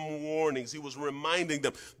them some warnings. He was reminding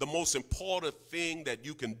them the most important thing that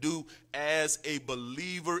you can do as a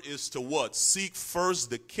believer is to what? Seek first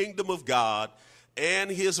the kingdom of God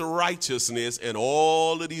and his righteousness, and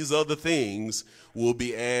all of these other things will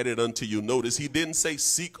be added unto you. Notice he didn't say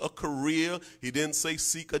seek a career. He didn't say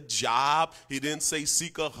seek a job. He didn't say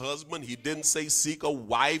seek a husband. He didn't say seek a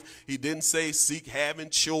wife. He didn't say seek having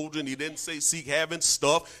children. He didn't say seek having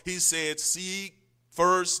stuff. He said seek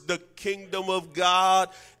first the kingdom of God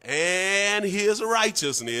and his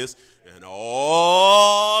righteousness, and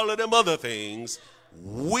all of them other things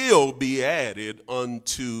will be added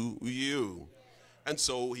unto you. And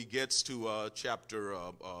so he gets to chapter,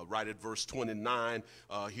 right at verse 29,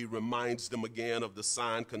 he reminds them again of the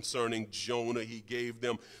sign concerning Jonah. He gave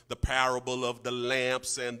them the parable of the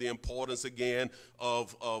lamps and the importance again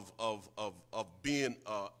of being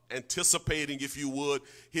anticipating, if you would,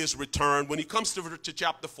 his return. When he comes to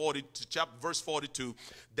chapter 40, to verse 42,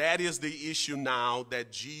 that is the issue now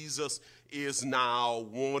that Jesus is now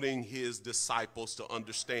wanting his disciples to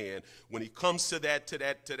understand. When he comes to that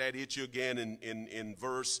issue again in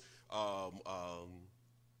verse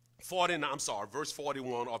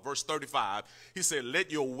 41 or verse 35, he said, let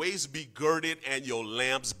your waist be girded and your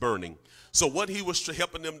lamps burning. So what he was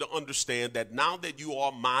helping them to understand, that now that you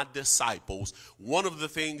are my disciples, one of the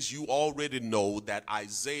things you already know that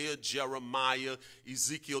Isaiah, Jeremiah,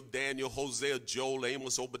 Ezekiel, Daniel, Hosea, Joel,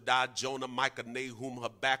 Amos, Obadiah, Jonah, Micah, Nahum,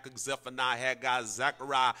 Habakkuk, Zephaniah, Haggai,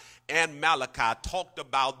 Zechariah, and Malachi talked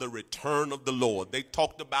about the return of the Lord. They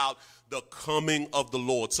talked about the coming of the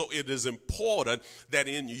Lord. So it is important that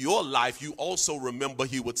in your life you also remember,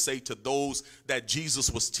 he would say to those that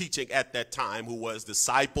Jesus was teaching at that time, who was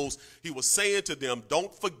disciples, he was saying to them,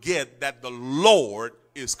 don't forget that the Lord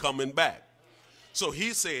is coming back. So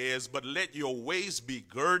he says, but let your waist be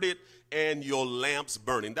girded and your lamps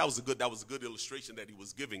burning. That was a good illustration that he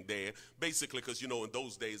was giving there. Basically, because, you know, in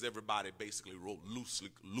those days, everybody basically wore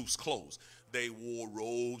loose clothes. They wore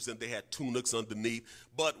robes and they had tunics underneath.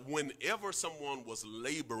 But whenever someone was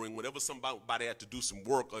laboring, whenever somebody had to do some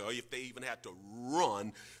work, or if they even had to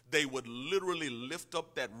run, they would literally lift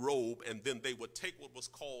up that robe, and then they would take what was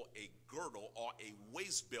called a girdle or a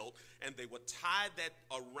waist belt, and they would tie that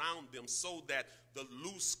around them so that the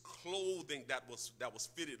loose clothing that was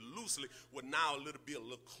fitted loosely would now be a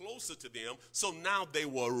little closer to them. So now they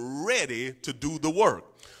were ready to do the work.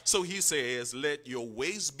 So he says, let your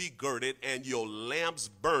waist be girded and your lamps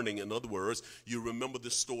burning. In other words, you remember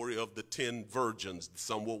the story of the 10 virgins.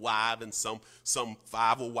 Some were wise and some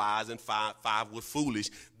 5 were wise and five were foolish.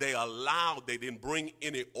 They didn't bring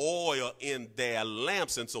any oil in their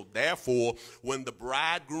lamps. And so therefore, when the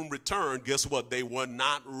bridegroom returned, guess what? They were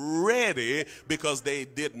not ready because they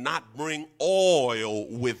did not bring oil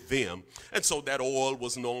with them. And so that oil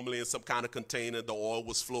was normally in some kind of container. The oil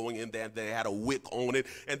was flowing in there. They had a wick on it,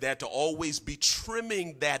 and they had to always be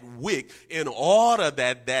trimming that wick in order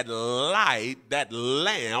that that light, that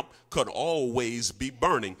lamp, could always be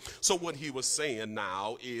burning. So what he was saying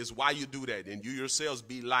now is, why you do that? And you yourselves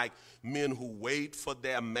be like men who wait for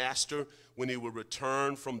their master when he will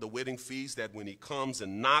return from the wedding feast, that when he comes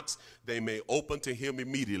and knocks, they may open to him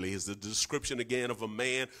immediately. Is the description again of a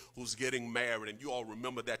man who's getting married. And you all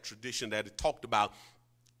remember that tradition that it talked about.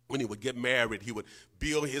 When he would get married, he would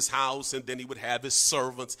build his house, and then he would have his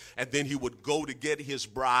servants, and then he would go to get his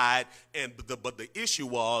bride. But the issue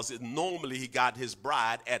was, normally he got his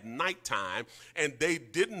bride at nighttime, and they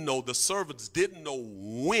didn't know, the servants didn't know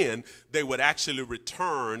when they would actually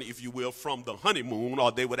return, if you will, from the honeymoon,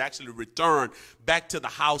 or they would actually return back to the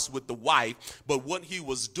house with the wife. But what he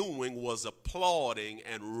was doing was applauding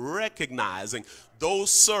and recognizing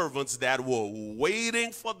those servants that were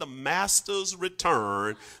waiting for the master's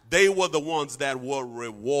return. They were the ones that were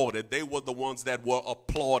rewarded. They were the ones that were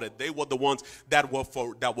applauded. They were the ones that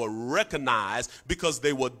were recognized because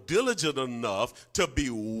they were diligent enough to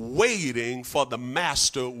be waiting for the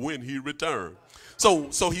master when he returned.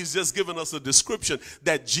 So he's just giving us a description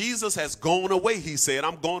that Jesus has gone away. He said,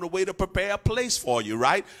 I'm going away to prepare a place for you,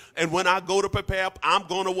 right? And when I go to prepare, I'm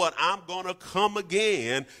going to what? I'm going to come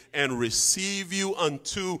again and receive you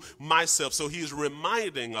unto myself. So he's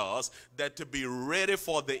reminding us that to be ready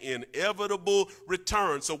for the inevitable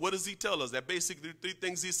return. So what does he tell us? That basically three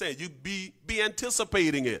things he's saying. You be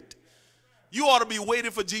anticipating it. You ought to be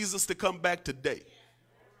waiting for Jesus to come back today.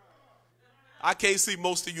 I can't see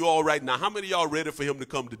most of you all right now. How many of y'all ready for him to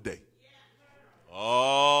come today?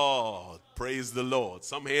 Oh, praise the Lord.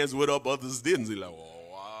 Some hands went up, others didn't. They're like,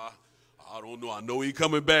 oh, I don't know. I know he's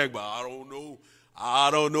coming back, but I don't know.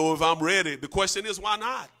 I don't know if I'm ready. The question is, why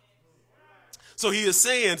not? So he is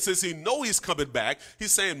saying, since he knows he's coming back,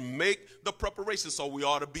 he's saying make the preparation. So we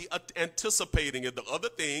ought to be anticipating it. The other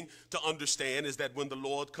thing to understand is that when the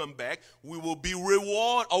Lord come back, we will be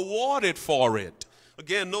awarded for it.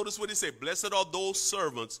 Again, notice what he said. Blessed are those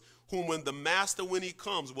servants whom when the master, when he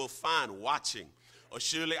comes, will find watching. Or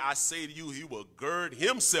surely I say to you, he will gird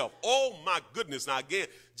himself. Oh, my goodness. Now, again,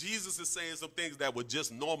 Jesus is saying some things that would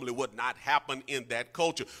just normally would not happen in that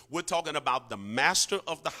culture. We're talking about the master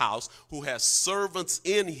of the house who has servants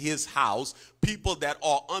in his house, people that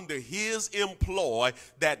are under his employ,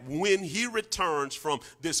 that when he returns from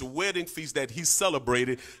this wedding feast that he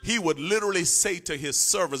celebrated, he would literally say to his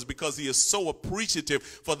servants, because he is so appreciative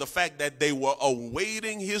for the fact that they were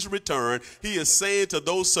awaiting his return, he is saying to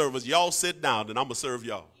those servants, y'all sit down and I'm going to serve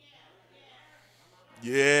y'all.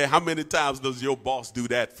 Yeah, how many times does your boss do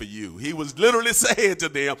that for you? He was literally saying to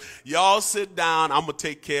them, y'all sit down, I'm going to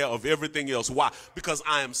take care of everything else. Why? Because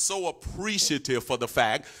I am so appreciative for the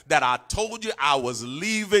fact that I told you I was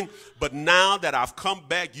leaving, but now that I've come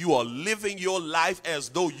back, you are living your life as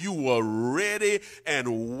though you were ready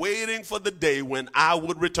and waiting for the day when I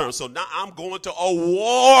would return. So now I'm going to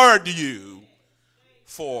award you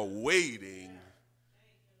for waiting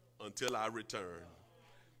until I return.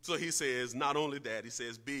 So he says, not only that, he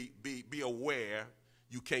says, be aware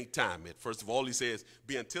you can't time it. First of all, he says,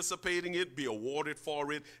 be anticipating it, be awarded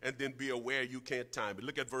for it, and then be aware you can't time it.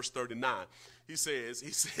 Look at verse 39. He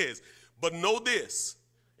says, but know this,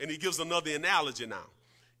 and he gives another analogy now.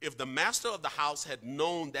 If the master of the house had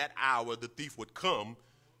known that hour the thief would come,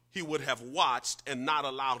 he would have watched and not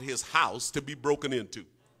allowed his house to be broken into.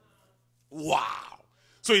 Wow.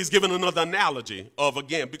 So he's given another analogy of,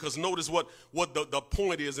 again, because notice what the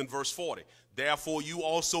point is in verse 40. Therefore you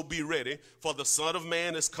also be ready, for the Son of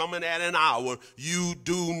Man is coming at an hour you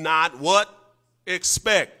do not what?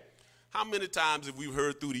 Expect. How many times have we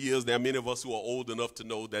heard through the years, there are many of us who are old enough to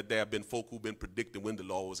know that there have been folk who've been predicting when the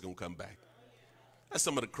Lord was going to come back. That's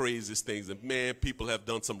some of the craziest things. And man, people have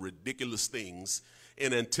done some ridiculous things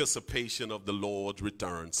in anticipation of the Lord's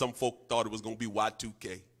return. Some folk thought it was going to be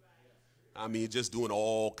Y2K. I mean, just doing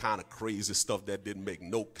all kind of crazy stuff that didn't make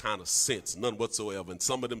no kind of sense, none whatsoever. And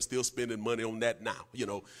some of them still spending money on that now, you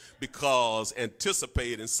know, because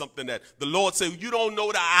anticipating something that the Lord said, you don't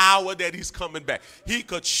know the hour that he's coming back. He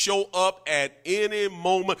could show up at any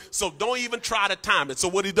moment. So don't even try to time it. So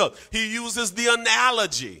what he does, he uses the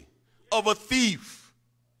analogy of a thief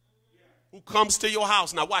who comes to your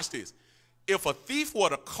house. Now watch this. If a thief were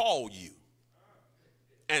to call you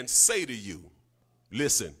and say to you,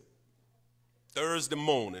 listen, Thursday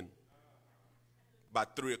morning,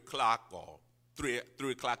 about 3 o'clock or 3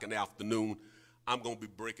 o'clock in the afternoon, I'm going to be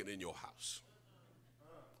breaking in your house.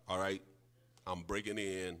 All right? I'm breaking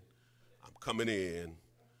in. I'm coming in.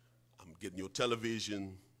 I'm getting your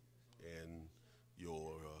television and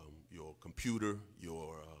your computer,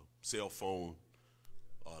 your cell phone,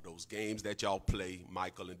 those games that y'all play,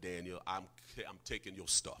 Michael and Daniel. I'm taking your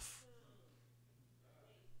stuff.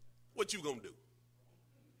 What you going to do?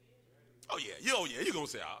 Oh, yeah, you're going to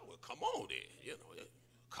say, oh, well, come on then, you know,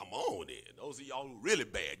 come on then. Those of y'all who really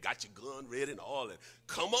bad, got your gun ready and all that.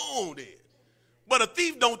 Come on then. But a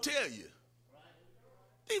thief don't tell you.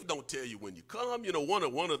 Thief don't tell you when you come. You know, one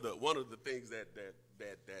of the things that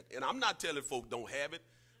and I'm not telling folk don't have it,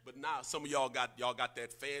 but now some of y'all got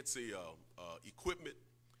that fancy equipment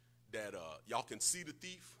that y'all can see the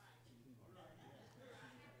thief.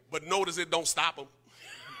 But notice it don't stop them.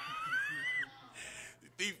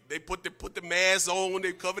 They put the mask on,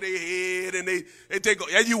 they cover their head, and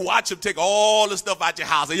and you watch them take all the stuff out your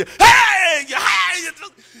house. And hey,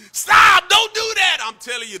 stop, don't do that. I'm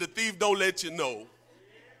telling you, the thief don't let you know.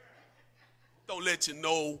 Don't let you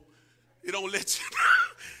know. They don't let you know.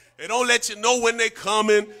 They don't let you know when they're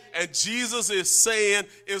coming. And Jesus is saying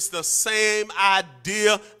it's the same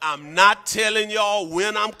idea. I'm not telling y'all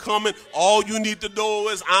when I'm coming. All you need to know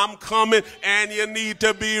is I'm coming, and you need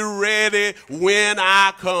to be ready when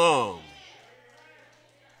I come.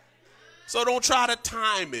 So don't try to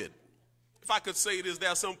time it. If I could say this, there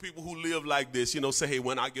are some people who live like this, say, hey,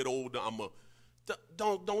 when I get older,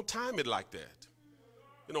 don't time it like that.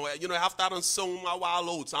 After I done sown my wild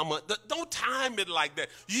oats, don't time it like that.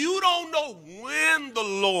 You don't know when the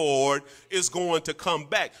Lord is going to come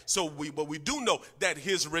back. But we do know that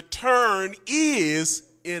his return is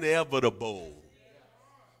inevitable.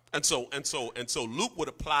 And so Luke would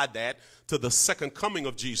apply that to the second coming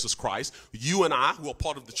of Jesus Christ. You and I, who are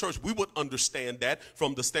part of the church, we would understand that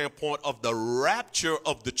from the standpoint of the rapture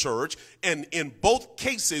of the church. And in both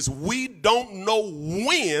cases, we don't know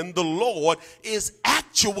when the Lord is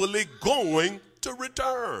actually going to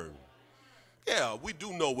return. Yeah, we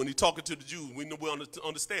do know when he's talking to the Jews, we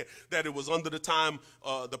understand that it was under the time,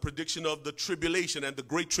 the prediction of the tribulation and the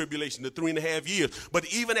great tribulation, the 3.5 years. But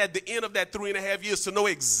even at the end of that 3.5 years, to know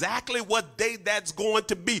exactly what day that's going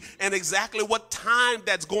to be and exactly what time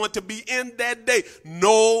that's going to be in that day,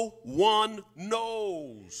 no one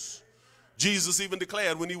knows. Jesus even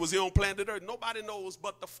declared when he was here on planet Earth, nobody knows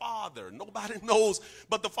but the Father. Nobody knows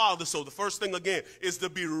but the Father. So the first thing, again, is to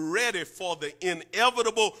be ready for the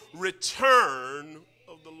inevitable return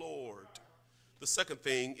of the Lord. The second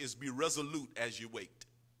thing is be resolute as you wait.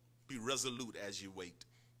 Be resolute as you wait.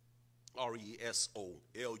 R-E-S-O-L-U-T-E.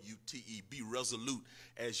 Be resolute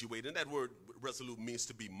as you wait. And that word resolute means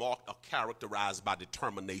to be marked or characterized by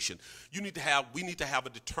determination. We need to have a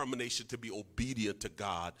determination to be obedient to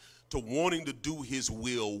God, to wanting to do his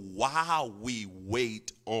will while we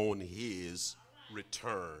wait on his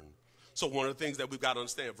return. So one of the things that we've got to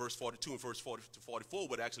understand, verse 42 and verse 40 to 44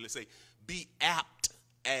 would actually say, be apt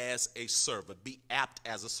as a servant. Be apt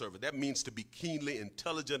as a servant. That means to be keenly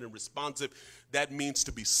intelligent and responsive. That means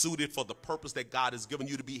to be suited for the purpose that God has given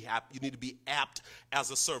you to be happy. You need to be apt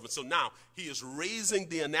as a servant. So now he is raising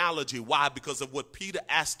the analogy. Why? Because of what Peter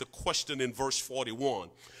asked the question in verse 41.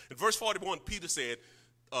 In verse 41, Peter said,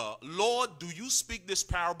 Lord, do you speak this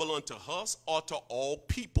parable unto us or to all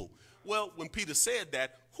people? Well, when Peter said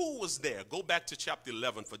that, who was there? Go back to chapter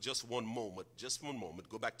 11 for just one moment. Just one moment.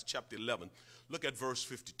 Go back to chapter 11. Look at verse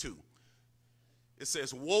 52. It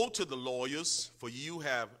says, woe to the lawyers, for you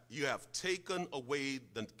have taken away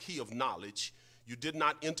the key of knowledge. You did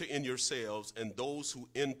not enter in yourselves, and those who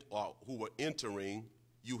were entering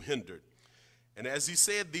you hindered. And as he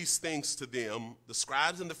said these things to them, the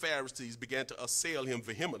scribes and the Pharisees began to assail him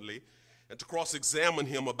vehemently and to cross-examine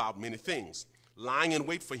him about many things, lying in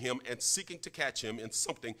wait for him and seeking to catch him in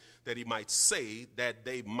something that he might say, that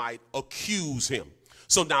they might accuse him.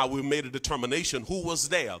 So now we made a determination. Who was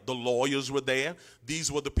there? The lawyers were there.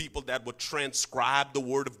 These were the people that would transcribe the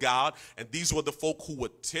word of God. And these were the folk who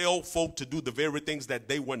would tell folk to do the very things that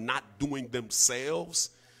they were not doing themselves.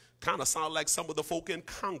 Kind of sound like some of the folk in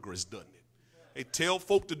Congress, doesn't it? They tell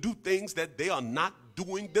folk to do things that they are not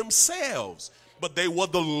doing themselves. But they were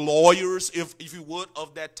the lawyers, if you would,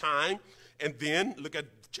 of that time. And then look at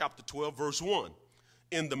chapter 12, verse 1.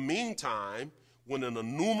 In the meantime, when an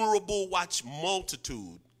innumerable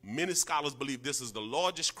multitude, many scholars believe this is the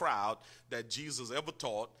largest crowd that Jesus ever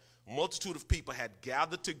taught, a multitude of people had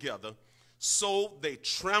gathered together, so they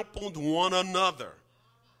trampled one another.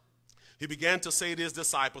 He began to say to his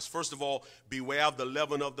disciples, first of all, beware of the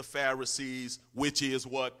leaven of the Pharisees, which is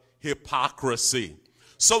what? Hypocrisy.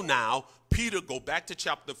 So now, Peter, go back to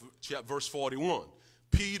verse 41.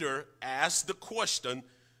 Peter asked the question,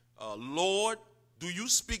 Lord, do you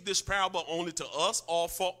speak this parable only to us or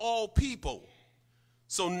for all people?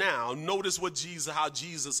 So now, notice how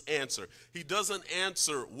Jesus answered. He doesn't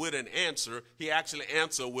answer with an answer. He actually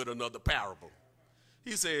answered with another parable.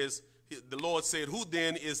 He says, the Lord said, who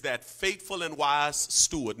then is that faithful and wise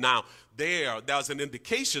steward? Now, there's an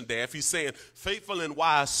indication there. If he's saying faithful and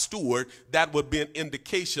wise steward, that would be an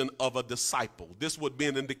indication of a disciple. This would be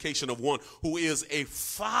an indication of one who is a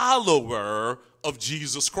follower of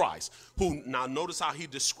Jesus Christ. Now notice how he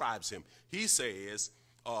describes him. He says,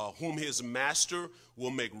 whom his master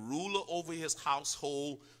will make ruler over his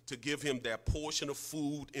household to give him their portion of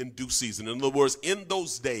food in due season. In other words, in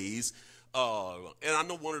those days, and I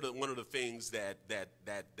know one of the things that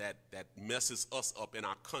messes us up in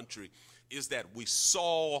our country is that we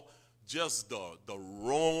saw just the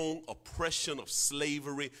wrong oppression of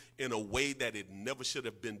slavery in a way that it never should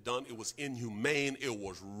have been done. It was inhumane. It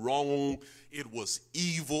was wrong. It was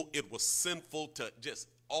evil. It was sinful to just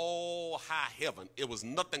all high heaven. It was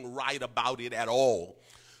nothing right about it at all.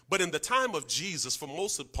 But in the time of Jesus, for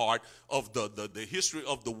most of the part of the history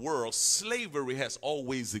of the world, slavery has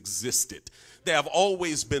always existed. There have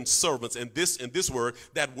always been servants, and in this word,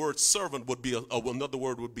 that word servant would be another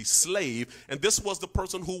word would be slave, and this was the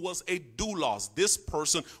person who was a doulos. This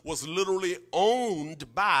person was literally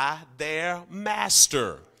owned by their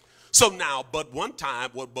master. So now, but one time,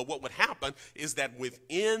 what would happen is that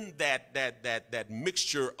within that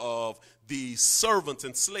mixture of the servants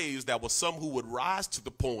and slaves, there were some who would rise to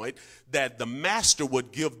the point that the master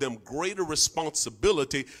would give them greater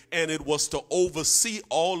responsibility, and it was to oversee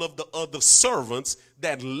all of the other servants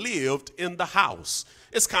that lived in the house.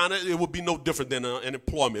 It would be no different than an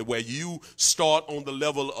employment where you start on the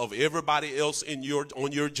level of everybody else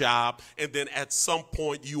on your job, and then at some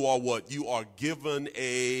point you are what? You are given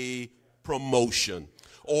a promotion.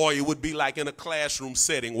 Or it would be like in a classroom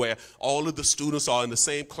setting where all of the students are in the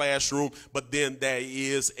same classroom, but then there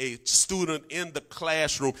is a student in the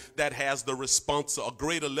classroom that has a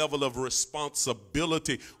greater level of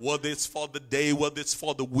responsibility, whether it's for the day, whether it's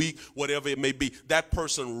for the week, whatever it may be. That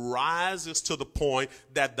person rises to the point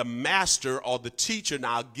that the master or the teacher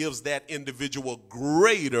now gives that individual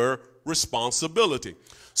greater responsibility.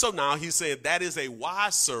 So now he's saying that is a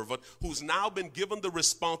wise servant who's now been given the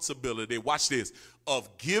responsibility, watch this,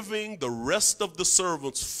 of giving the rest of the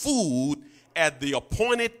servants food at the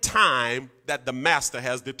appointed time that the master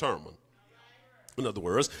has determined. In other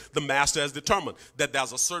words, the master has determined that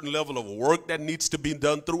there's a certain level of work that needs to be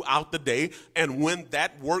done throughout the day, and when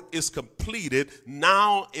that work is completed,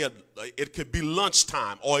 now it could be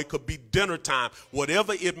lunchtime, or it could be dinner time,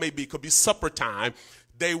 whatever it may be, it could be supper time.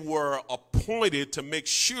 They were appointed to make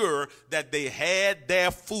sure that they had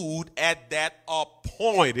their food at that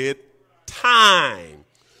appointed time.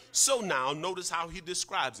 So now notice how he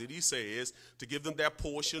describes it. He says to give them their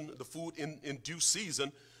portion, the food in due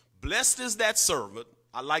season. Blessed is that servant.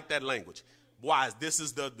 I like that language. Why? This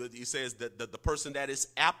is he says that the person that is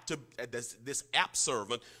apt to, this apt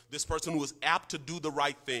servant, this person who is apt to do the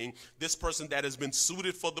right thing, this person that has been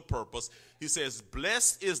suited for the purpose. He says,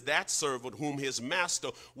 blessed is that servant whom his master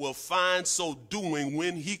will find so doing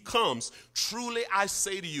when he comes. Truly I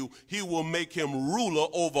say to you, he will make him ruler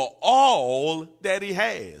over all that he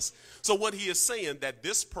has. So what he is saying, that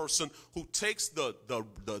this person who takes the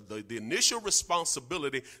initial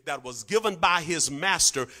responsibility that was given by his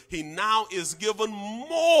master, he now is given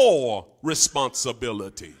more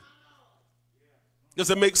responsibility. Does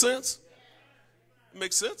it make sense? It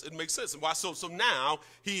makes sense. It makes sense. Why? So now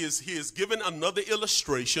he is given another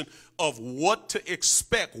illustration of what to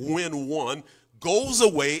expect when one goes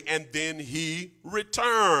away and then he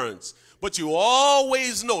returns. But you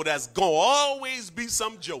always know there's going to always be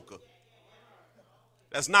some joker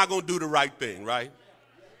that's not going to do the right thing, right?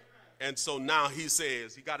 And so now he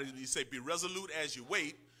says, he say, be resolute as you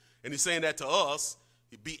wait. And he's saying that to us,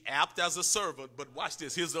 be apt as a servant. But watch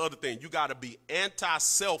this. Here's the other thing. You got to be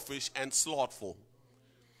anti-selfish and slothful.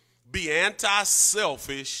 Be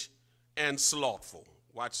anti-selfish and slothful.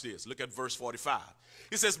 Watch this. Look at verse 45.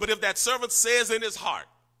 He says, but if that servant says in his heart,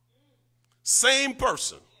 same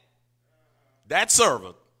person, that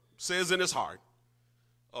servant says in his heart,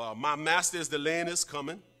 my master is the land is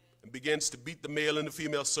coming, and begins to beat the male and the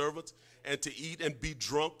female servants, and to eat and be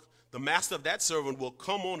drunk. The master of that servant will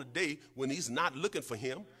come on a day when he's not looking for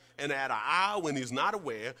him, and at an hour when he's not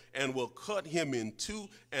aware, and will cut him in two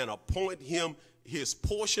and appoint him his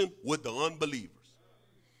portion with the unbelievers.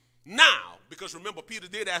 Now, because remember, Peter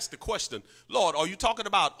did ask the question, Lord, are you talking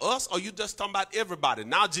about us, or are you just talking about everybody?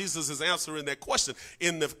 Now Jesus is answering that question.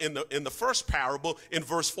 In the first parable, in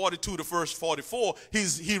verse 42 to verse 44,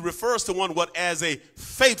 he refers to one as a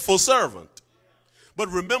faithful servant. But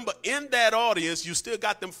remember, in that audience, you still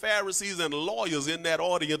got them Pharisees and lawyers in that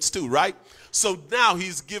audience too, right? So now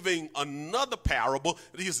he's giving another parable.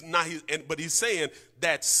 But he's saying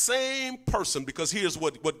that same person, because here's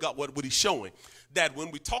what he's showing. That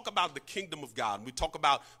when we talk about the kingdom of God, and we talk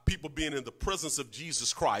about people being in the presence of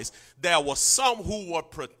Jesus Christ, there were some who were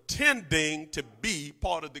pretending to be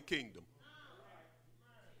part of the kingdom.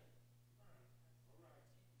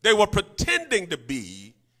 They were pretending to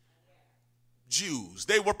be Jews.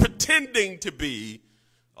 They were pretending to be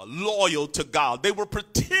loyal to God. They were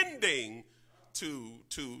pretending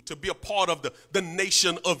to be a part of the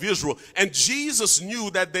nation of Israel. And Jesus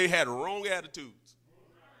knew that they had wrong attitudes.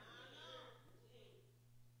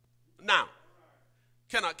 Now,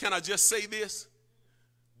 can I just say this?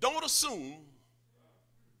 Don't assume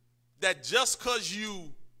that just because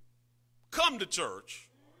you come to church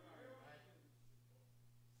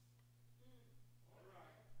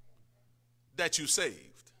that you saved.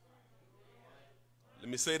 Let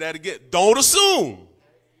me say that again. Don't assume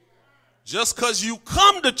just because you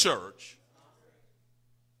come to church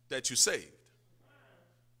that you're saved. I'm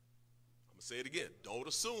going to say it again. Don't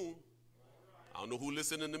assume. I don't know who's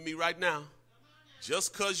listening to me right now.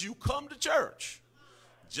 Just because you come to church,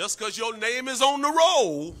 just because your name is on the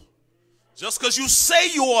roll, just because you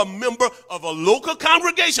say you're a member of a local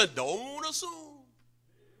congregation, don't assume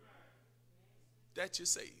that you're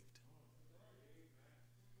saved.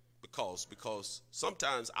 Because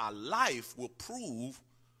sometimes our life will prove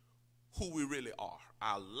who we really are.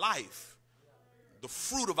 Our life, the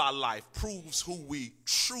fruit of our life proves who we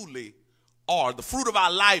truly are. The fruit of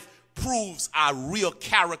our life proves our real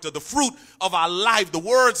character. The fruit of our life, the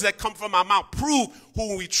words that come from our mouth prove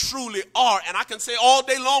who we truly are. And I can say all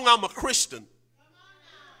day long I'm a Christian.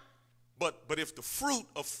 But if the fruit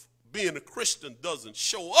of being a Christian doesn't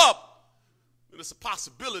show up, then it's a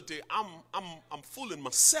possibility I'm fooling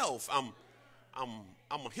myself. I'm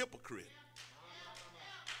a hypocrite.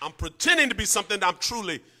 I'm pretending to be something that I'm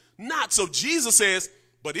truly not. So Jesus says,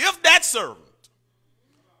 but if that servant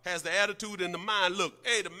has the attitude and the mind, look,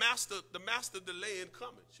 hey, the master delaying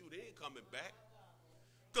coming. Shoot, he ain't coming back.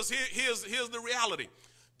 Because here's the reality.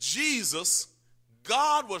 Jesus,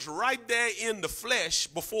 God was right there in the flesh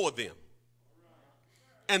before them.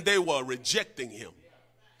 And they were rejecting him.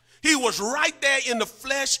 He was right there in the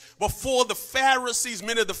flesh before the Pharisees,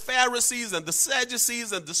 many of the Pharisees and the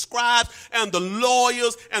Sadducees and the scribes and the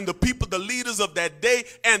lawyers and the people, the leaders of that day,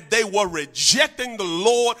 and they were rejecting the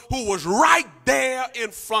Lord who was right there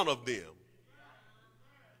in front of them.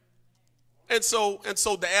 And so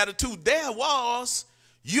the attitude there was,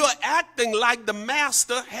 you're acting like the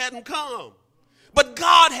master hadn't come. But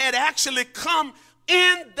God had actually come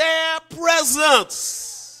in their presence.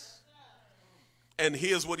 And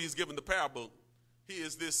here's what he's given the parable. He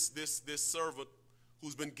is this servant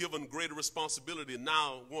who's been given greater responsibility and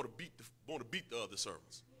now want to beat the other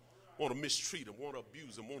servants, want to mistreat them, want to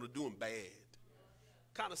abuse them, want to do them bad.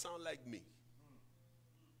 Kind of sound like me.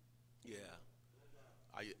 Yeah,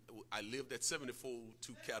 I lived at 74-2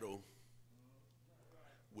 Cattle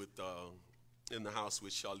in the house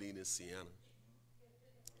with Charlene and Sienna.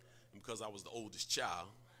 And because I was the oldest child,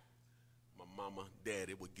 my mama,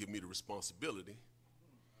 daddy would give me the responsibility.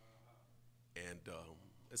 And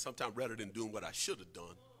sometimes rather than doing what I should have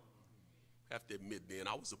done, I have to admit then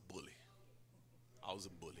I was a bully. I was a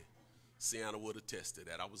bully. Sienna would attest to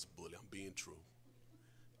that. I was a bully. I'm being true.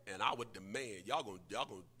 And I would demand, y'all gonna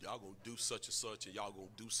do such and such, and y'all gonna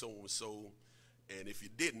do so and so. And if you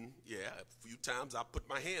didn't, yeah, a few times I put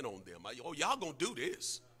my hand on them. Y'all gonna do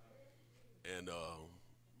this. And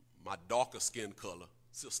my darker skin color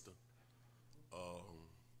sister, I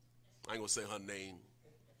ain't gonna say her name.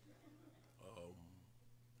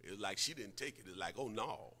 It's like she didn't take it. It's like, oh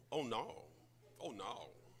no, oh no, oh no,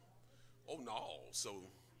 oh no. So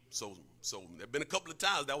there've been a couple of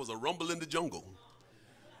times that was a rumble in the jungle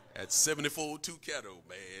at 74-2 Cattle,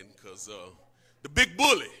 man, because the big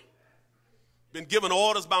bully been giving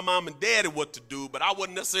orders by mom and daddy what to do, but I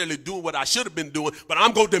wasn't necessarily doing what I should have been doing. But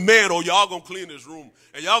I'm gonna demand, oh, y'all gonna clean this room,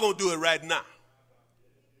 and y'all gonna do it right now.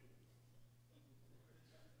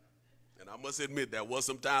 I must admit there was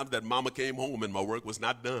some times that mama came home and my work was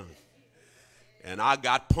not done. And I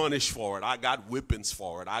got punished for it. I got whippings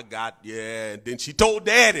for it. And then she told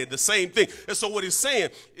daddy the same thing. And so what he's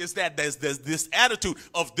saying is that there's this attitude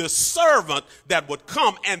of the servant that would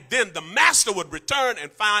come, and then the master would return and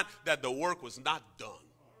find that the work was not done.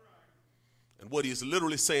 And what he's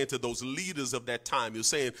literally saying to those leaders of that time, he's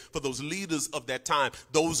saying for those leaders of that time,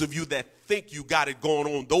 those of you that think you got it going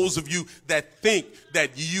on, those of you that think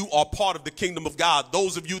that you are part of the kingdom of God,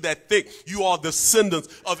 those of you that think you are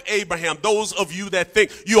descendants of Abraham, those of you that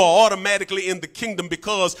think you are automatically in the kingdom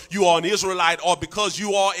because you are an Israelite or because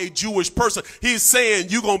you are a Jewish person, he's saying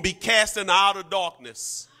you're going to be cast in outer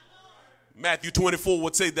darkness. Matthew 24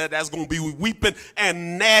 would say that that's going to be weeping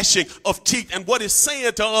and gnashing of teeth. And what it's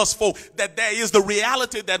saying to us, folks, that there is the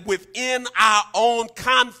reality that within our own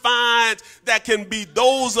confines, that can be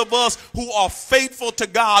those of us who are faithful to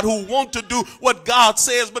God, who want to do what God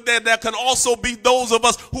says, but there can also be those of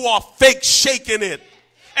us who are fake shaking it.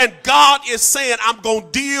 And God is saying, I'm going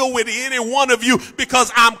to deal with any one of you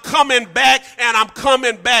because I'm coming back, and I'm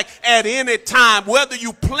coming back at any time. Whether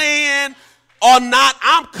you plan or not,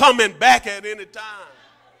 I'm coming back at any time.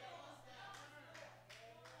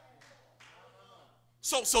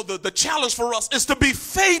 So the challenge for us is to be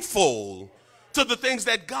faithful to the things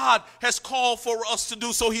that God has called for us to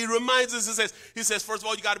do. So he reminds us, he says, first of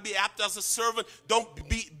all, you got to be apt as a servant. Don't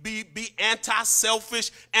be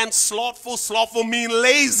anti-selfish and slothful. Slothful mean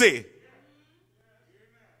lazy.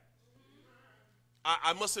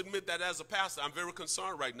 I must admit that as a pastor, I'm very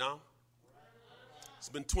concerned right now It's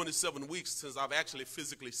been 27 weeks since I've actually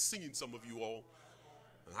physically seen some of you all.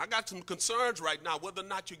 And I got some concerns right now, whether or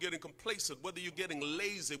not you're getting complacent, whether you're getting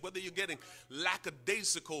lazy, whether you're getting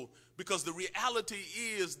lackadaisical, because the reality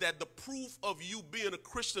is that the proof of you being a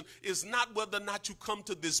Christian is not whether or not you come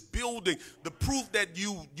to this building. The proof that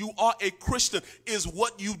you are a Christian is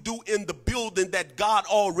what you do in the building that God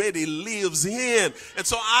already lives in. And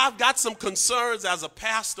so I've got some concerns as a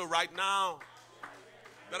pastor right now.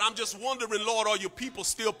 That I'm just wondering, Lord, are your people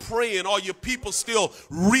still praying? Are your people still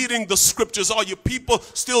reading the scriptures? Are your people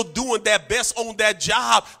still doing their best on their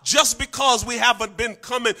job? Just because we haven't been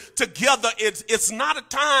coming together, it's not a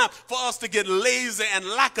time for us to get lazy and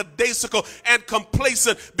lackadaisical and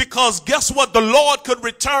complacent, because guess what? The Lord could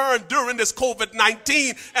return during this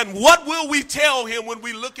COVID-19, and what will we tell him when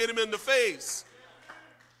we look at him in the face?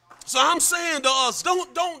 So I'm saying to us,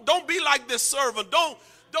 don't be like this servant. Don't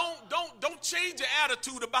change your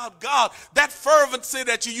attitude about God. That fervency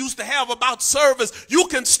that you used to have about service, you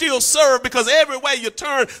can still serve, because everywhere you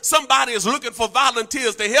turn, somebody is looking for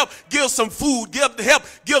volunteers to help, give some food,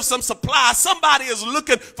 give some supplies. Somebody is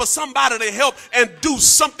looking for somebody to help and do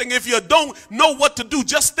something. If you don't know what to do,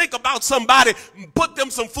 just think about somebody, put them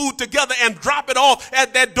some food together and drop it off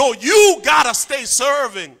at that door. You gotta stay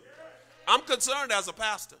serving. I'm concerned as a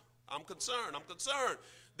pastor. I'm concerned.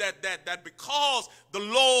 That because the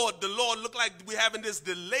Lord look like we're having this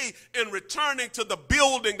delay in returning to the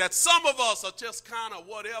building, that some of us are just kind of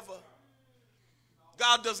whatever.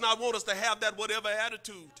 God does not want us to have that whatever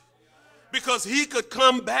attitude, because he could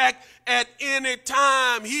come back at any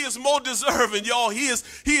time. He is more deserving, y'all. He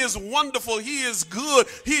is wonderful. He is good.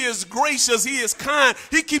 He is gracious. He is kind.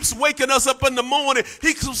 He keeps waking us up in the morning.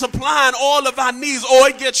 He keeps supplying all of our needs, or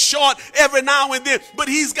it gets short every now and then, but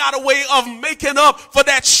he's got a way of making up for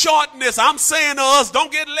that shortness. I'm saying to us,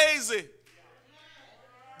 don't get lazy.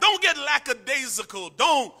 Don't get lackadaisical.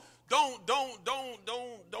 Don't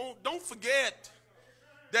forget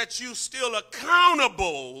that you're still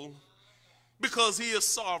accountable, because he is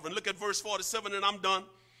sovereign. Look at verse 47, and I'm done.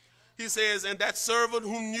 He says, and that servant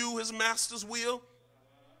who knew his master's will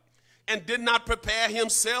and did not prepare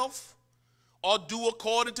himself or do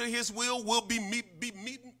according to his will be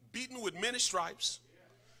beaten with many stripes.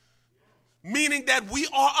 Meaning that we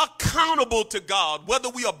are accountable to God, whether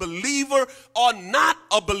we are a believer or not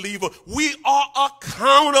a believer. We are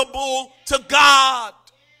accountable to God.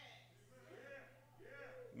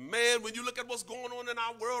 Man, when you look at what's going on in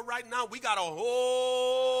our world right now, we got a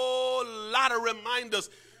whole lot of reminders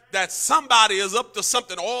that somebody is up to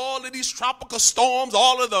something. All of these tropical storms,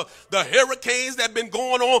 all of the hurricanes that have been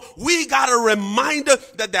going on, we got a reminder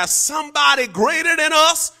that there's somebody greater than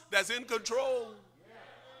us that's in control.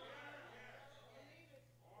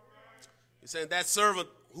 He said that servant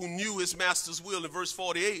who knew his master's will in verse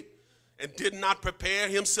 48 and did not prepare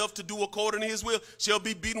himself to do according to his will shall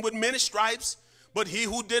be beaten with many stripes. But he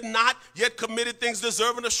who did not yet committed things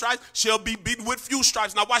deserving of stripes shall be beaten with few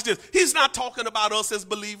stripes. Now watch this. He's not talking about us as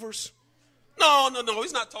believers. No.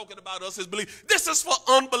 He's not talking about us as believers. This is for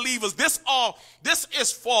unbelievers. This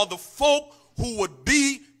is for the folk who would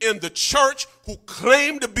be in the church, who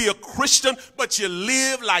claim to be a Christian, but you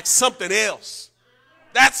live like something else.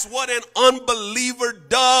 That's what an unbeliever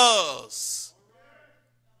does.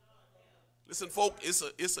 Listen, folk, it's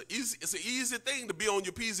an easy thing to be on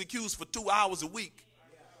your P's and Q's for 2 hours a week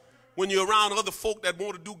when you're around other folk that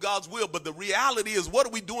want to do God's will. But the reality is, what are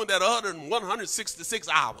we doing that 166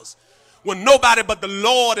 hours when nobody but the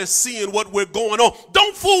Lord is seeing what we're going on?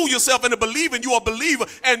 Don't fool yourself into believing you're a believer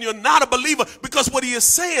and you're not a believer, because what he is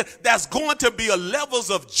saying, there's going to be a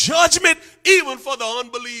levels of judgment even for the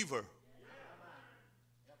unbeliever.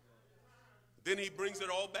 Then he brings it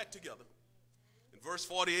all back together. In verse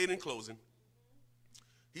 48 in closing,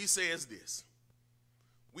 he says this: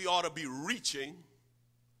 we ought to be reaching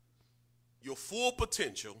your full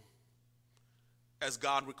potential as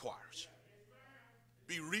God requires.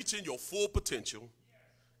 Be reaching your full potential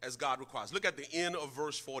as God requires. Look at the end of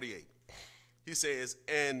verse 48. He says,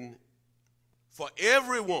 and for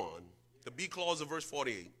everyone, the B clause of verse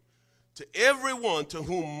 48, to everyone to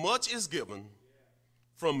whom much is given,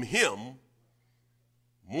 from him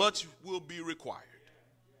much will be required.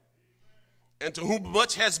 And to whom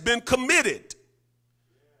much has been committed,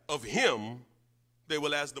 of him they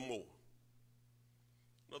will ask the more.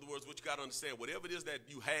 In other words, what you got to understand, whatever it is that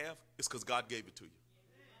you have, it's because God gave it to you.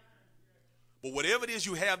 But whatever it is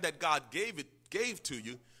you have that God gave to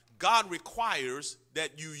you, God requires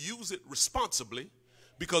that you use it responsibly,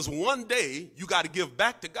 because one day you got to give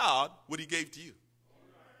back to God what he gave to you.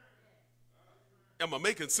 Am I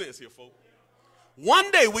making sense here, folks?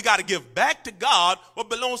 One day we got to give back to God what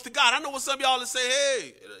belongs to God. I know what some of y'all will say,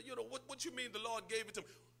 hey, you know, what you mean the Lord gave it to me?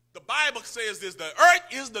 The Bible says this, the earth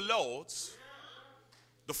is the Lord's,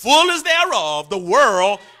 the fullness thereof, the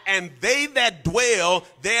world, and they that dwell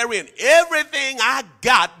therein. Everything I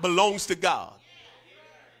got belongs to God.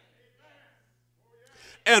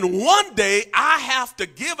 And one day I have to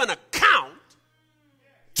give an account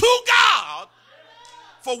to God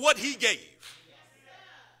for what he gave.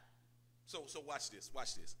 So watch this.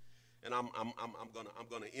 And I'm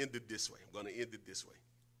gonna end it this way.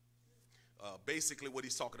 Basically what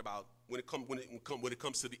he's talking about when it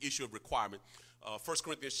comes to the issue of requirement, 1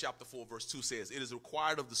 Corinthians chapter 4 verse 2 says, it is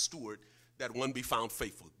required of the steward that one be found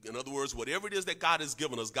faithful. In other words, whatever it is that God has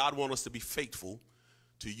given us, God wants us to be faithful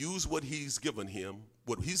to use what he's given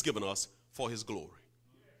us for his glory.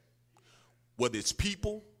 Whether it's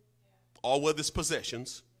people or whether it's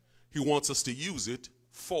possessions, he wants us to use it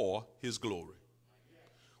for his glory.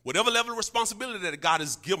 Whatever level of responsibility that God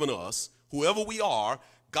has given us, whoever we are,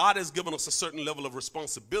 God has given us a certain level of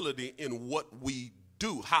responsibility in what we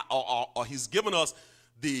do. Or he's given us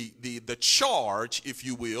the charge, if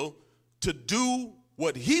you will, to do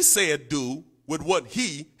what he said do with what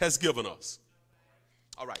he has given us.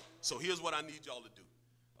 All right, so here's what I need y'all to do.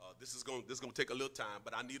 This is going to take a little time,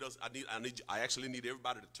 but I actually need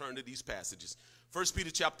everybody to turn to these passages. 1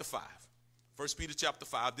 Peter chapter 5. 1 Peter chapter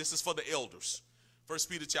 5. This is for the elders. 1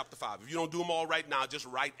 Peter chapter 5. If you don't do them all right now, just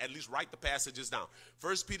at least write the passages down.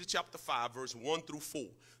 1 Peter chapter 5, verse 1 through 4.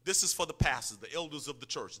 This is for the pastors, the elders of the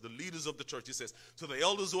church, the leaders of the church. It says, to the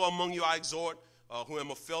elders who are among you I exhort, who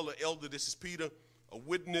am a fellow elder, this is Peter, a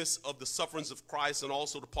witness of the sufferings of Christ and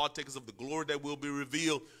also the partakers of the glory that will be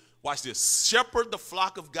revealed. Watch this. Shepherd the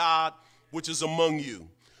flock of God which is among you,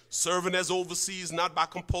 serving as overseers, not by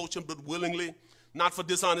compulsion but willingly, not for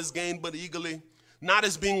dishonest gain but eagerly, not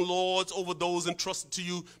as being lords over those entrusted to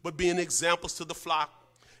you, but being examples to the flock.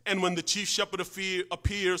 And when the chief shepherd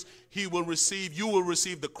appears, you will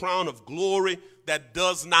receive the crown of glory that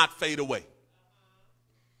does not fade away.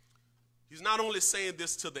 He's not only saying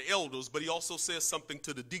this to the elders, but he also says something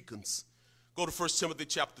to the deacons. Go to 1 Timothy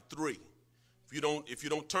chapter 3. If you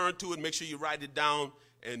don't turn to it, make sure you write it down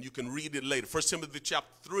and you can read it later. 1 Timothy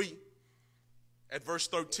chapter 3, at verse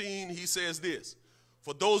 13, he says this.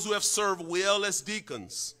 For those who have served well as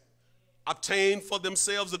deacons obtain for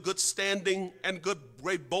themselves a good standing and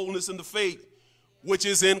great boldness in the faith, which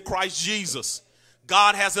is in Christ Jesus.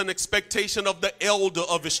 God has an expectation of the elder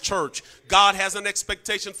of his church. God has an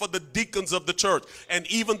expectation for the deacons of the church. And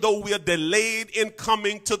even though we are delayed in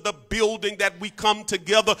coming to the building that we come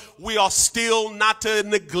together, we are still not to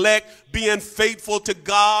neglect being faithful to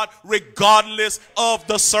God regardless of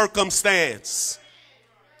the circumstance.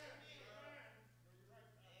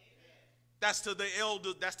 That's to the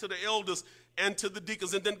elders and to the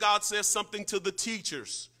deacons. And then God says something to the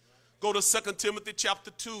teachers. Go to 2 Timothy chapter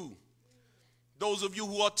 2. Those of you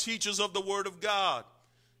who are teachers of the word of God.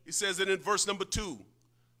 He says it in verse number 2.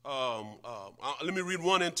 Let me read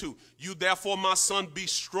 1 and 2. You therefore, my son, be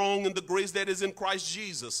strong in the grace that is in Christ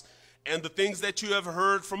Jesus, and the things that you have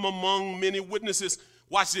heard from among many witnesses.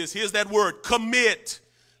 Watch this. Here's that word, commit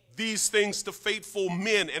these things to faithful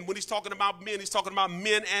men. And when he's talking about men, he's talking about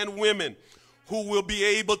men and women who will be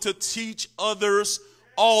able to teach others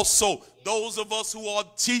also. Those of us who are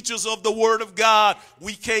teachers of the word of God,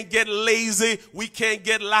 we can't get lazy. We can't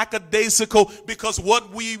get lackadaisical, because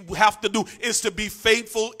what we have to do is to be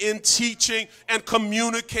faithful in teaching and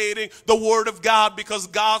communicating the word of God, because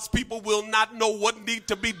God's people will not know what needs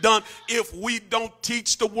to be done if we don't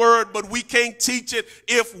teach the word, but we can't teach it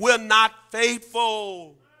if we're not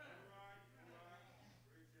faithful.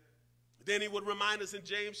 Then he would remind us in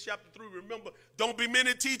James chapter 3, remember, don't be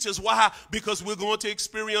many teachers. Why? Because we're going to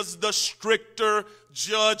experience the stricter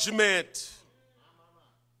judgment.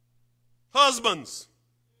 Husbands,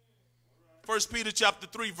 1 Peter chapter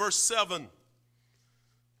 3, verse 7.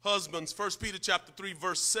 Husbands, 1 Peter chapter 3,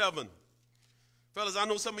 verse 7. Fellas, I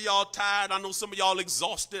know some of y'all tired. I know some of y'all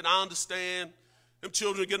exhausted. I understand. Them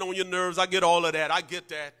children get on your nerves. I get all of that. I get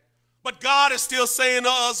that. But God is still saying to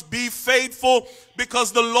us, be faithful,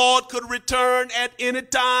 because the Lord could return at any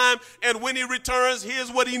time. And when he returns,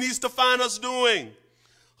 here's what he needs to find us doing.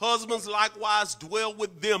 Husbands, likewise, dwell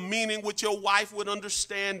with them, meaning with your wife with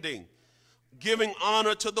understanding, giving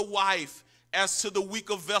honor to the wife as to the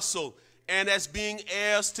weaker vessel, and as being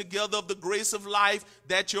heirs together of the grace of life,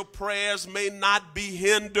 that your prayers may not be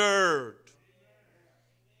hindered.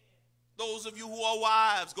 Those of you who are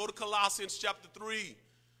wives, go to Colossians chapter 3.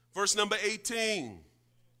 Verse number 18.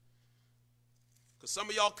 Because some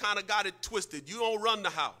of y'all kind of got it twisted. You don't run the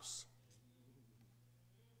house.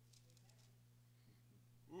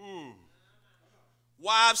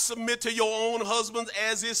 Wives, submit to your own husbands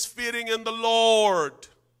as is fitting in the Lord.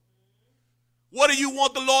 What do you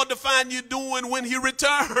want the Lord to find you doing when he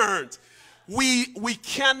returns? We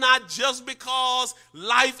cannot, just because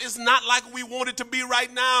life is not like we want it to be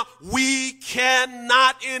right now, we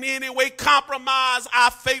cannot in any way compromise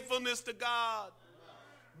our faithfulness to God.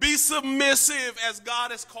 Be submissive as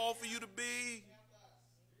God has called for you to be.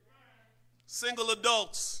 Single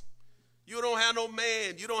adults, you don't have no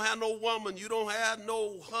man, you don't have no woman, you don't have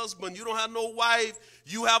no husband, you don't have no wife.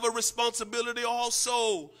 You have a responsibility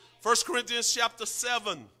also. 1 Corinthians chapter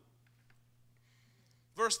 7,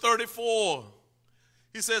 verse 34.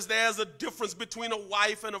 He says there's a difference between a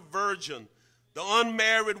wife and a virgin. The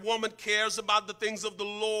unmarried woman cares about the things of the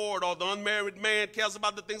Lord, or the unmarried man cares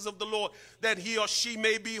about the things of the Lord, that he or she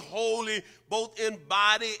may be holy both in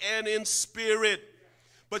body and in spirit.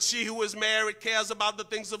 But she who is married cares about the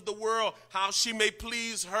things of the world, how she may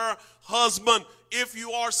please her husband. If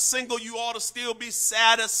you are single, you ought to still be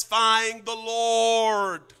satisfying the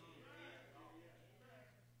Lord.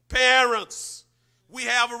 Parents, we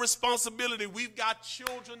have a responsibility. We've got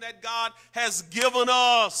children that God has given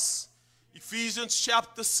us. Ephesians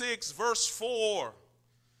chapter 6, verse 4.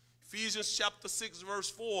 Ephesians chapter 6, verse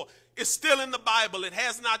 4. It's still in the Bible. It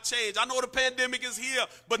has not changed. I know the pandemic is here,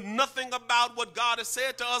 but nothing about what God has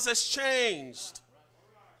said to us has changed.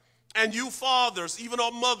 And you fathers, even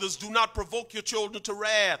our mothers, do not provoke your children to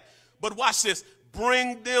wrath. But watch this.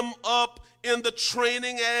 Bring them up in the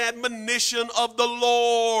training and admonition of the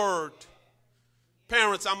Lord.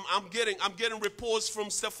 Parents, I'm getting reports from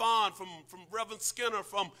Stefan, from Reverend Skinner,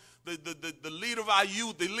 from the leader of our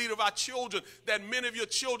youth, the leader of our children, that many of your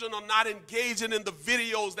children are not engaging in the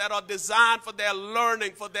videos that are designed for their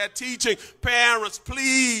learning, for their teaching. Parents,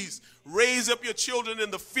 please raise up your children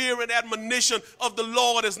in the fear and admonition of the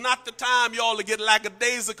Lord. It's not the time, y'all, to get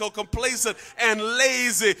lackadaisical, complacent, and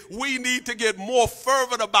lazy. We need to get more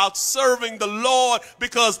fervent about serving the Lord,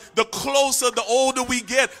 because the closer, the older we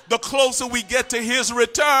get, the closer we get to his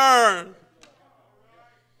return.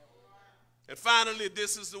 And finally,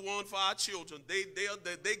 this is the one for our children.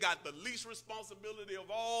 They got the least responsibility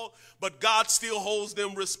of all, but God still holds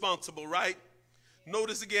them responsible, right?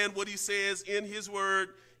 Notice again what he says in his word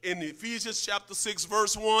in Ephesians chapter 6,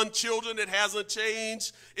 verse 1. Children, it hasn't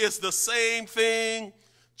changed. It's the same thing.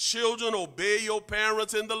 Children, obey your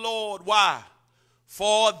parents in the Lord. Why?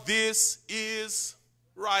 For this is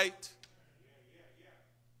right.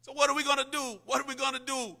 So what are we going to do? What are we going to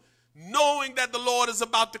do? Knowing that the Lord is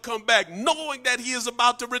about to come back, knowing that he is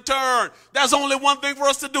about to return, there's only one thing for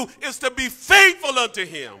us to do, is to be faithful unto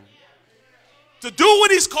him, to do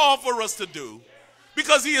what he's called for us to do,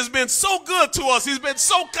 because he has been so good to us. He's been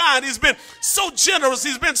so kind. He's been so generous.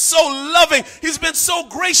 He's been so loving. He's been so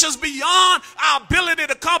gracious beyond our ability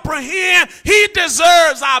to comprehend. He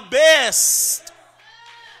deserves our best.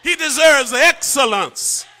 He deserves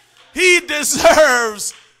excellence. He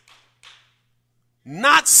deserves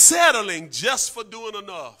not settling just for doing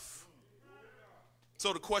enough.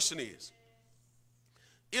 So the question is,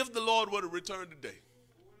 if the Lord were to return today,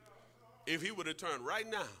 if he would return right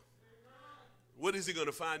now, what is he going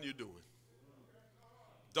to find you doing?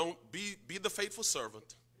 Don't be the faithful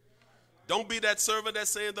servant. Don't be that servant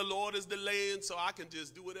that's saying the Lord is delaying so I can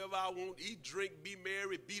just do whatever I want, eat, drink, be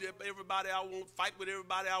merry, beat up everybody I want, fight with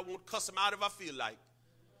everybody I want, cuss them out if I feel like.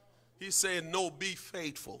 He's saying, no, be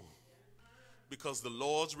faithful. Because the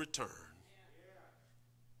Lord's return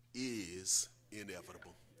is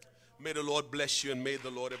inevitable. May the Lord bless you, and may the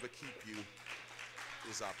Lord ever keep you,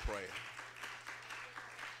 is our prayer.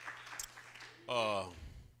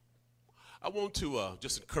 I want to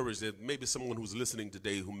just encourage that maybe someone who's listening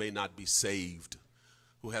today who may not be saved,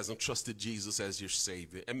 who hasn't trusted Jesus as your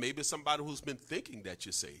Savior, and maybe somebody who's been thinking that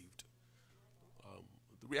you're saved.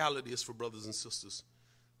 The reality is, for brothers and sisters,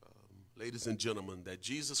 ladies and gentlemen, that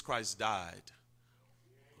Jesus Christ died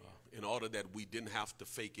in order that we didn't have to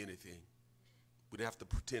fake anything. We didn't have to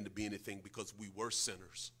pretend to be anything, because we were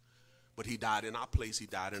sinners. But he died in our place. He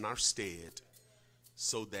died in our stead,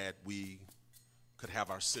 so that we could have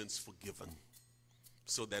our sins forgiven,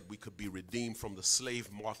 so that we could be redeemed from the slave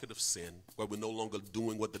market of sin, where we're no longer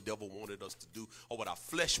doing what the devil wanted us to do or what our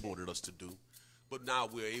flesh wanted us to do. But now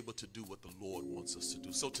we're able to do what the Lord wants us to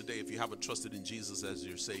do. So today, if you haven't trusted in Jesus as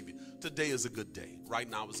your Savior, today is a good day. Right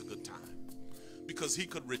now is a good time. Because he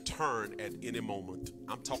could return at any moment.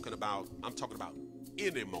 I'm talking about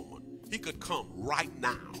any moment. He could come right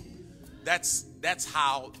now. That's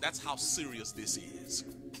how serious this is.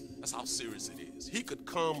 That's how serious it is. He could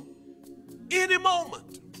come any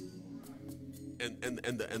moment.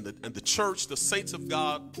 the church, the saints of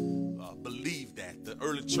God, believed that. The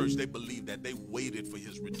early church, they believed that. They waited for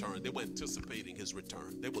his return. They were anticipating his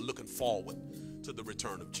return. They were looking forward to the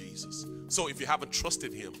return of Jesus. So if you haven't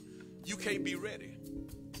trusted him, you can't be ready.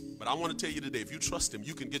 But I want to tell you today, if you trust him,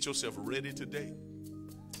 you can get yourself ready today.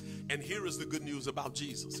 And here is the good news about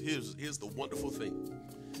Jesus. Here's the wonderful thing.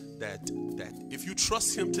 That if you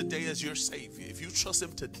trust him today as your Savior, if you trust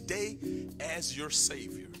him today as your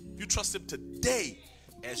Savior, if you trust him today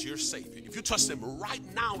as your Savior, if you trust him right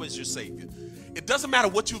now as your Savior, it doesn't matter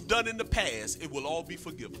what you've done in the past, it will all be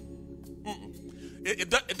forgiven.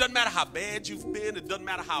 It doesn't matter how bad you've been. It doesn't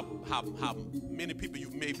matter how many people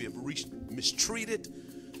you maybe have mistreated.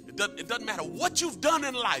 It doesn't matter what you've done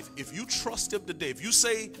in life. If you trust him today, if you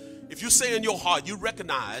say in your heart, you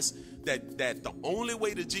recognize that the only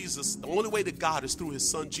way to Jesus, the only way to God is through his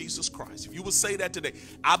son, Jesus Christ. If you would say that today,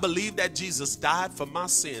 I believe that Jesus died for my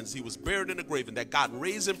sins. He was buried in the grave and that God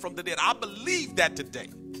raised him from the dead. I believe that today.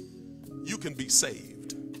 You can be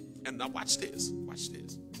saved. And now watch this. Watch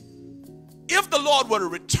this. If the Lord were to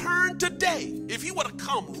return today, if he were to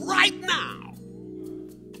come right now,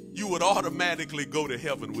 you would automatically go to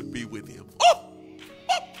heaven, would be with him.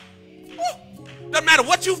 Doesn't matter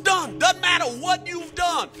what you've done. Doesn't matter what you've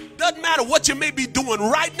done. Doesn't matter what you may be doing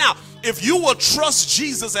right now. If you will trust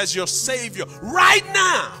Jesus as your Savior right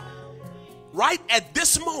now, right at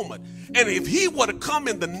this moment, and if he were to come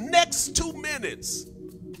in the next 2 minutes,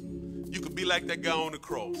 you could be like that guy on the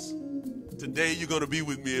cross. Today you're going to be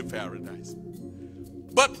with me in paradise.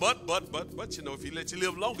 But, you know, if he lets you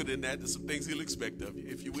live longer than that, there's some things he'll expect of you,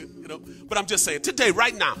 if you will, you know. But I'm just saying, today,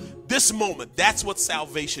 right now, this moment, that's what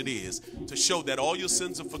salvation is, to show that all your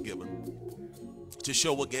sins are forgiven, to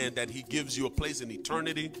show again that he gives you a place in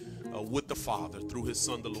eternity with the Father through his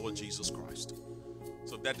Son, the Lord Jesus Christ.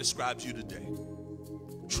 So if that describes you today,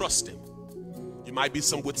 trust him. You might be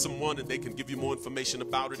with someone and they can give you more information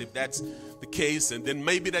about it if that's the case. And then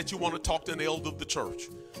maybe that you want to talk to an elder of the church.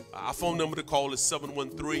 Our phone number to call is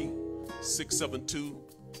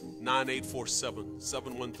 713-672-9847.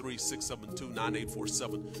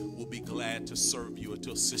 713-672-9847. We'll be glad to serve you and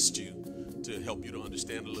to assist you, to help you to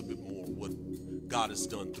understand a little bit more what God has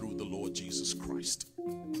done through the Lord Jesus Christ.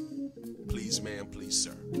 Please, ma'am, please,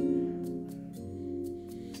 sir.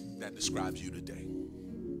 That describes you today.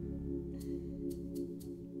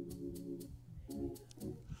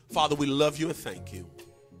 Father, we love you and thank you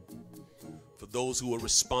for those who are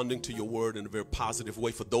responding to your word in a very positive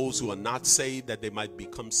way, for those who are not saved, that they might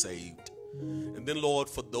become saved. And then, Lord,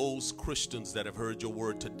 for those Christians that have heard your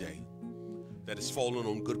word today, that has fallen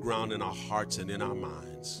on good ground in our hearts and in our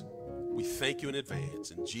minds, we thank you in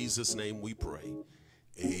advance. In Jesus' name we pray.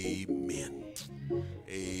 Amen.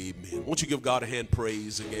 Amen. Won't you give God a hand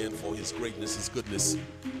praise again for his greatness, his goodness,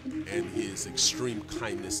 and his extreme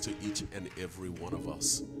kindness to each and every one of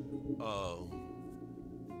us.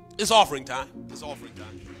 It's offering time. It's offering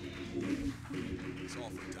time. It's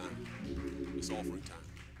offering time. It's offering time.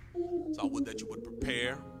 So I would that you would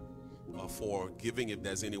prepare for giving. If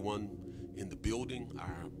there's anyone in the building,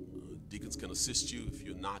 our deacons can assist you. If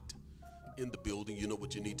you're not in the building, you know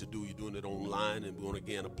what you need to do. You're doing it online, and we want to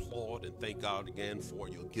again applaud and thank God again for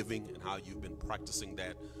your giving and how you've been practicing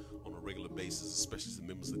that on a regular basis, especially the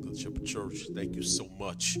members of the Good Shepherd Church. Thank you so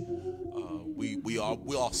much. We are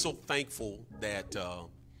so thankful that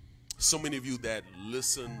so many of you that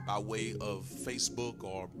listen by way of Facebook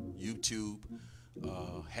or YouTube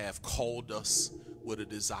have called us with a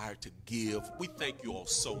desire to give. We thank you all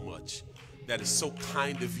so much. That is so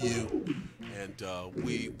kind of you, and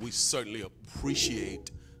we certainly appreciate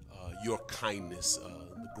your kindness,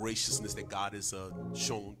 the graciousness that God has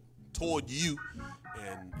shown toward you,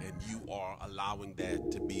 and you are allowing that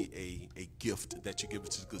to be a gift that you give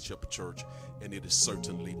to the Good Shepherd Church, and it is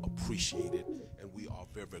certainly appreciated, and we are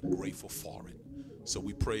very, very grateful for it. So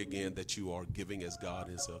we pray again that you are giving as God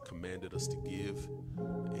has commanded us to give.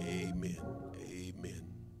 Amen. Amen.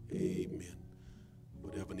 Amen.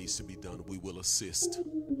 Whatever needs to be done, we will assist.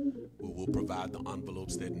 We will provide the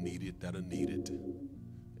envelopes that are needed.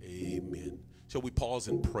 Amen. Shall we pause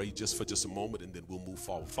and pray just for a moment, and then we'll move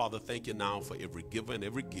forward. Father, thank you now for every giver and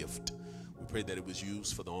every gift. We pray that it was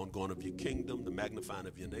used for the ongoing of your kingdom, the magnifying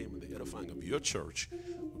of your name, and the edifying of your church.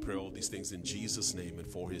 We pray all these things in Jesus' name, and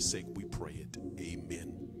for his sake we pray it.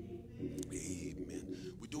 Amen. Amen.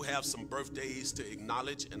 We do have some birthdays to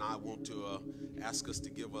acknowledge, and I want to ask us to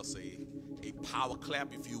give us a power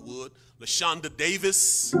clap, if you would. LaShonda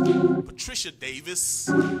Davis, Patricia Davis,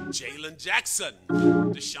 Jalen Jackson,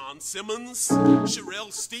 Deshaun Simmons,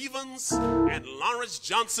 Sherelle Stevens, and Lawrence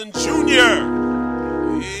Johnson Jr.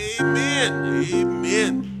 Amen.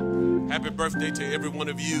 Amen. Happy birthday to every one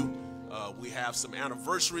of you. We have some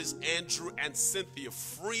anniversaries. Andrew and Cynthia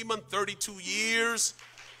Freeman, 32 years.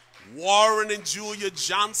 Warren and Julia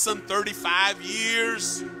Johnson, 35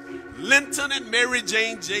 years. Linton and Mary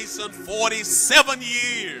Jane Jason, 47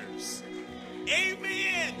 years.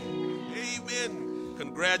 Amen. Amen.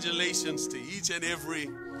 Congratulations to each and every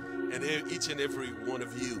one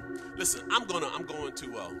of you. Listen, I'm gonna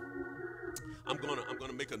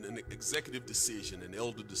make an executive decision, an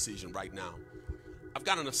elder decision right now. I've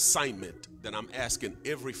got an assignment that I'm asking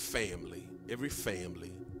every family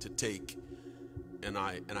to take, and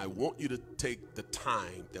I want you to take the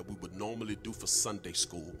time that we would normally do for Sunday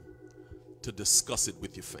school to discuss it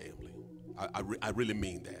with your family. I really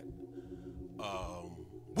mean that.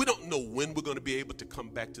 We don't know when we're going to be able to come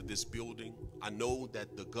back to this building. I know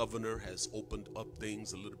that the governor has opened up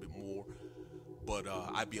things a little bit more, but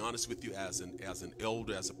I'll be honest with you, as an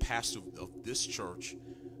elder, as a pastor of this church,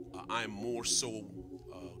 I am more so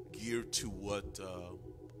geared to what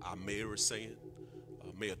our mayor is saying,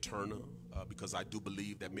 Mayor Turner, because I do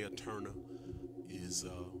believe that Mayor Turner is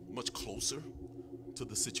much closer to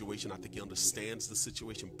the situation. I think he understands the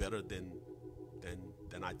situation better than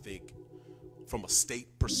I think from a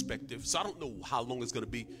state perspective. So I don't know how long it's going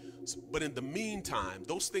to be, but in the meantime,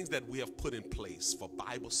 those things that we have put in place for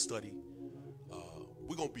Bible study,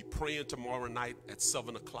 we're going to be praying tomorrow night at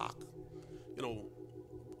 7 o'clock. You know,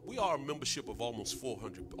 we are a membership of almost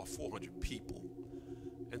 400 people.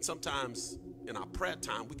 And sometimes in our prayer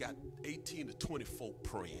time, we got 18 to 20 folk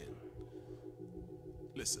praying.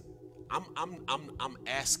 Listen, I'm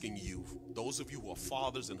asking you, those of you who are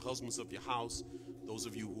fathers and husbands of your house, those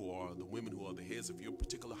of you who are the women who are the heads of your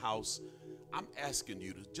particular house, I'm asking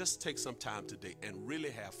you to just take some time today and really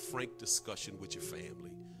have frank discussion with your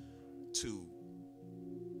family to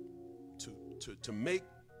make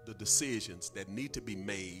the decisions that need to be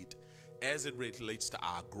made as it relates to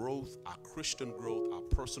our growth, our Christian growth, our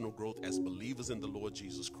personal growth as believers in the Lord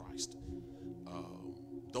Jesus Christ.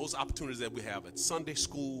 Those opportunities that we have at Sunday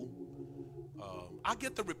school, I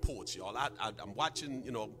get the reports, y'all. I'm watching,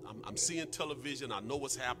 you know, I'm seeing television. I know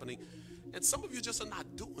what's happening. And some of you just are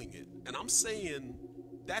not doing it. And I'm saying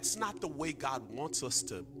that's not the way God wants us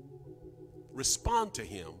to respond to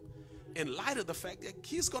him, in light of the fact that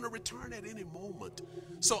he's going to return at any moment.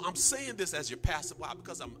 So I'm saying this as your pastor. Why?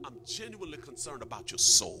 Because I'm genuinely concerned about your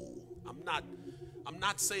soul. I'm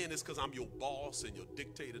not saying this because I'm your boss and your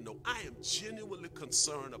dictator. No, I am genuinely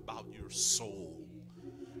concerned about your soul.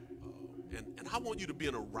 And I want you to be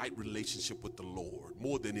in a right relationship with the Lord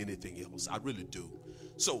more than anything else. I really do.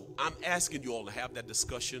 So I'm asking you all to have that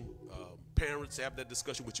discussion. Parents, have that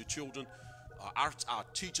discussion with your children. Our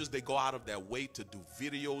teachers, they go out of their way to do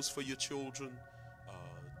videos for your children.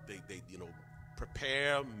 They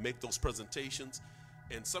prepare, make those presentations.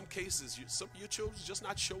 In some cases, some of your children are just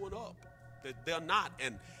not showing up. They're not.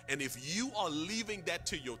 And if you are leaving that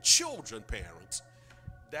to your children, parents,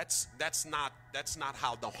 that's not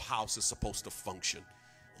how the house is supposed to function.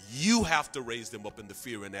 You have to raise them up in the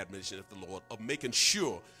fear and admonition of the Lord, of making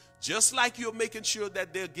sure, just like you're making sure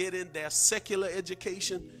that they're getting their secular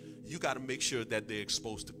education, you got to make sure that they're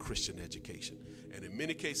exposed to Christian education. And in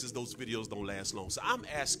many cases, those videos don't last long. So I'm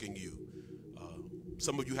asking you,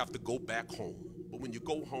 some of you have to go back home. But when you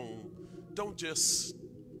go home, don't just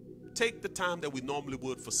take the time that we normally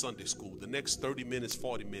would for Sunday school, the next 30 minutes,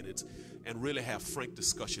 40 minutes, and really have frank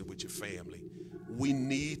discussion with your family. We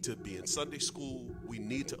need to be in Sunday school. We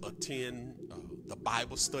need to attend the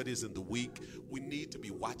Bible studies in the week. We need to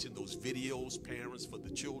be watching those videos, parents, for the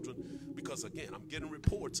children, because again, I'm getting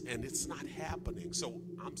reports and it's not happening. So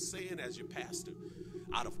I'm saying, as your pastor,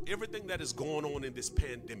 out of everything that is going on in this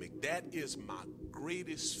pandemic, that is my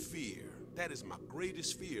greatest fear. That is my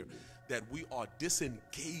greatest fear, that we are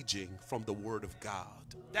disengaging from the Word of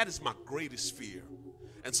God. That is my greatest fear.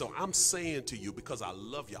 And so I'm saying to you, because I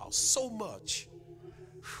love y'all so much,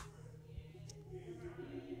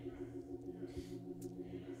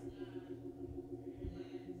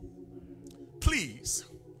 please,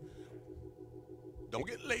 don't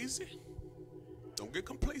get lazy. Don't get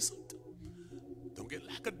complacent. Don't get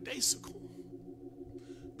lackadaisical.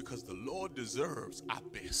 Because the Lord deserves our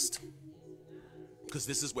best. Because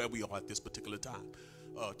this is where we are at this particular time.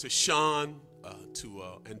 To Sean, to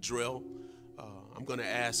Andrell, I'm going to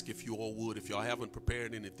ask if you all would, if y'all haven't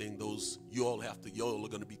prepared anything, y'all are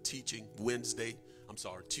going to be teaching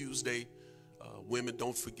Tuesday. Women,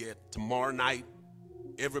 don't forget, tomorrow night,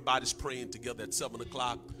 everybody's praying together at 7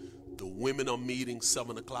 o'clock. The women are meeting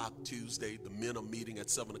 7 o'clock Tuesday. The men are meeting at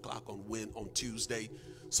 7 o'clock on Tuesday.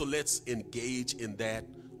 So let's engage in that.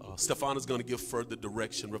 Stefana's going to give further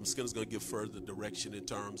direction. Reverend Skinner's going to give further direction in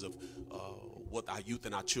terms of what our youth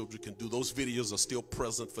and our children can do. Those videos are still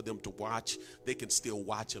present for them to watch. They can still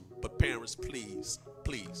watch them. But parents, please,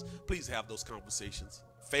 please, please have those conversations.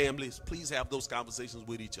 Families, please have those conversations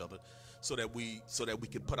with each other so that we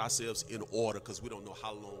can put ourselves in order, because we don't know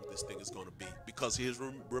how long this thing is going to be. Because here's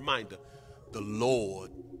a reminder, the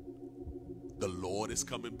Lord is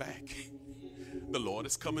coming back. The Lord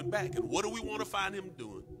is coming back. And what do we want to find him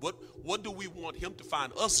doing? What do we want him to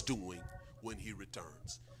find us doing when he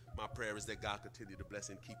returns? My prayer is that God continue to bless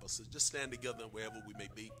and keep us. So just stand together wherever we may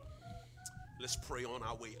be. Let's pray on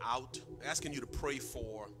our way out. I'm asking you to pray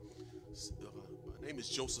for, her name is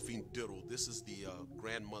Josephine Diddle. This is the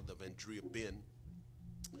grandmother of Andrea Ben.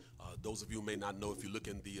 Those of you who may not know, if you look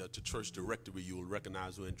in the church directory, you will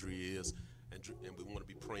recognize who Andrea is. And we want to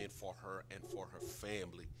be praying for her and for her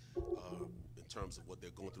family in terms of what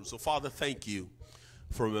they're going through. So, Father, thank you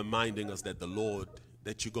for reminding us that the Lord,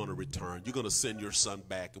 that you're going to return. You're going to send your son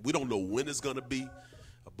back. We don't know when it's going to be,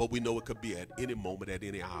 but we know it could be at any moment, at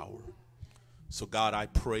any hour. So, God, I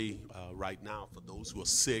pray right now for those who are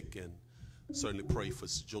sick, and certainly pray for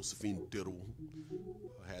Josephine Diddle,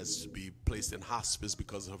 who has to be placed in hospice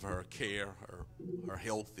because of her care. Her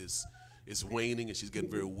health is waning, and she's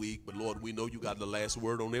getting very weak. But, Lord, we know you got the last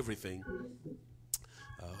word on everything.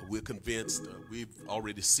 We're convinced, we've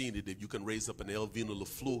already seen it, if you can raise up an Elvina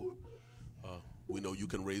LaFleur, we know you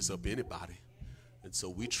can raise up anybody. And so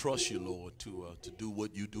we trust you, Lord, to do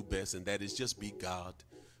what you do best, and that is just be God.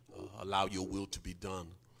 Allow your will to be done.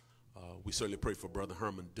 We certainly pray for Brother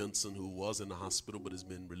Herman Denson, who was in the hospital but has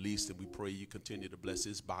been released, and we pray you continue to bless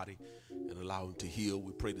his body and allow him to heal.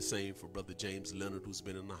 We pray the same for Brother James Leonard, who's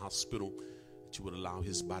been in the hospital, that you would allow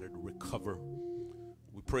his body to recover.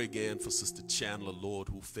 We pray again for Sister Chandler, Lord,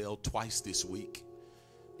 who fell twice this week.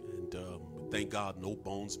 And thank God no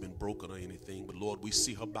bones been broken or anything. But, Lord, we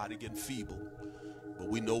see her body getting feeble. But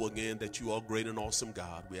we know again that you are great and awesome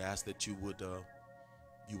God. We ask that you would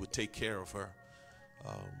take care of her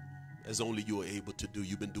as only you are able to do.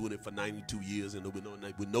 You've been doing it for 92 years, and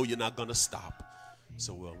we know you're not going to stop.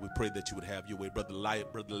 So we pray that you would have your way. Brother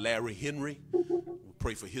Larry Henry, we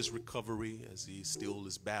pray for his recovery as he still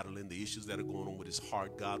is battling the issues that are going on with his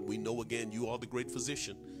heart. God, we know again you are the great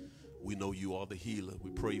physician. We know you are the healer. We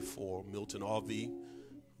pray for Milton R.V.,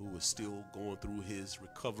 who is still going through his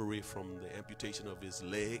recovery from the amputation of his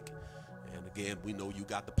leg. And again, we know you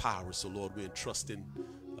got the power. So, Lord, we're entrusting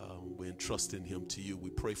him to you. We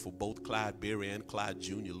pray for both Clyde Berry and Clyde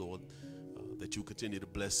Jr., Lord, that you continue to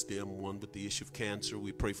bless them, one with the issue of cancer.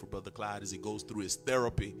 We pray for Brother Clyde as he goes through his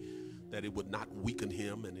therapy, that it would not weaken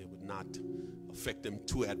him and it would not affect him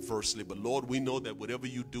too adversely. But, Lord, we know that whatever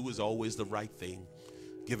you do is always the right thing.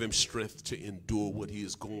 Give him strength to endure what he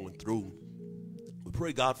is going through. We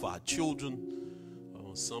pray, God, for our children,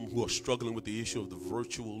 some who are struggling with the issue of the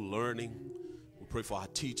virtual learning. We pray for our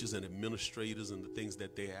teachers and administrators and the things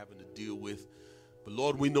that they're having to deal with. But,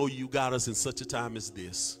 Lord, we know you got us in such a time as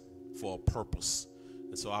this for a purpose.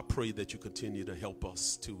 And so I pray that you continue to help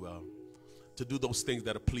us to do those things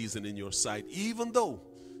that are pleasing in your sight, even though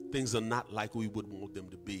things are not like we would want them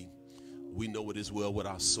to be. We know it is well with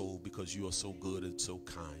our soul because you are so good and so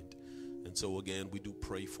kind. And so, again, we do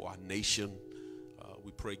pray for our nation.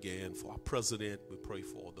 We pray again for our president. We pray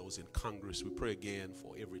for those in Congress. We pray again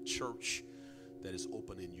for every church that is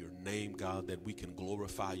open in your name, God, that we can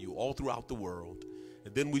glorify you all throughout the world.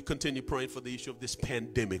 And then we continue praying for the issue of this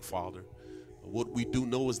pandemic, Father. What we do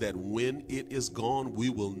know is that when it is gone, we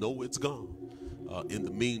will know it's gone. In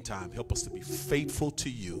the meantime, help us to be faithful to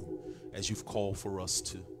you as you've called for us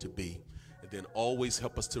to be. And then always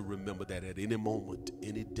help us to remember that at any moment,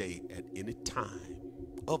 any day, at any time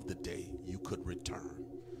of the day, you could return.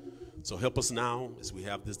 So help us now as we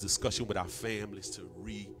have this discussion with our families to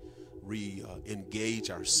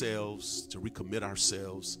re-engage ourselves, to recommit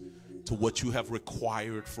ourselves to what you have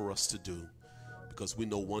required for us to do. Because we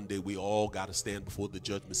know one day we all got to stand before the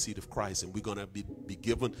judgment seat of Christ, and we're going to be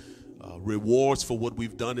given rewards for what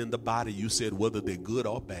we've done in the body. You said whether they're good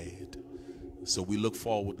or bad. So we look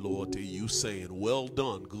forward, Lord, to you saying, well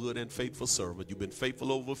done, good and faithful servant. You've been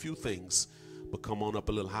faithful over a few things, but come on up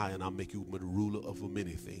a little higher and I'll make you the ruler over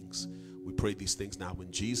many things. We pray these things now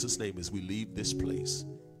in Jesus' name as we leave this place.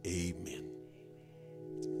 Amen.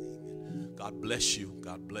 Amen. God bless you.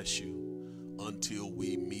 God bless you until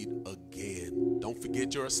we meet again. Don't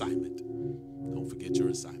forget your assignment. Don't forget your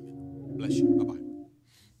assignment. Bless you. Bye-bye.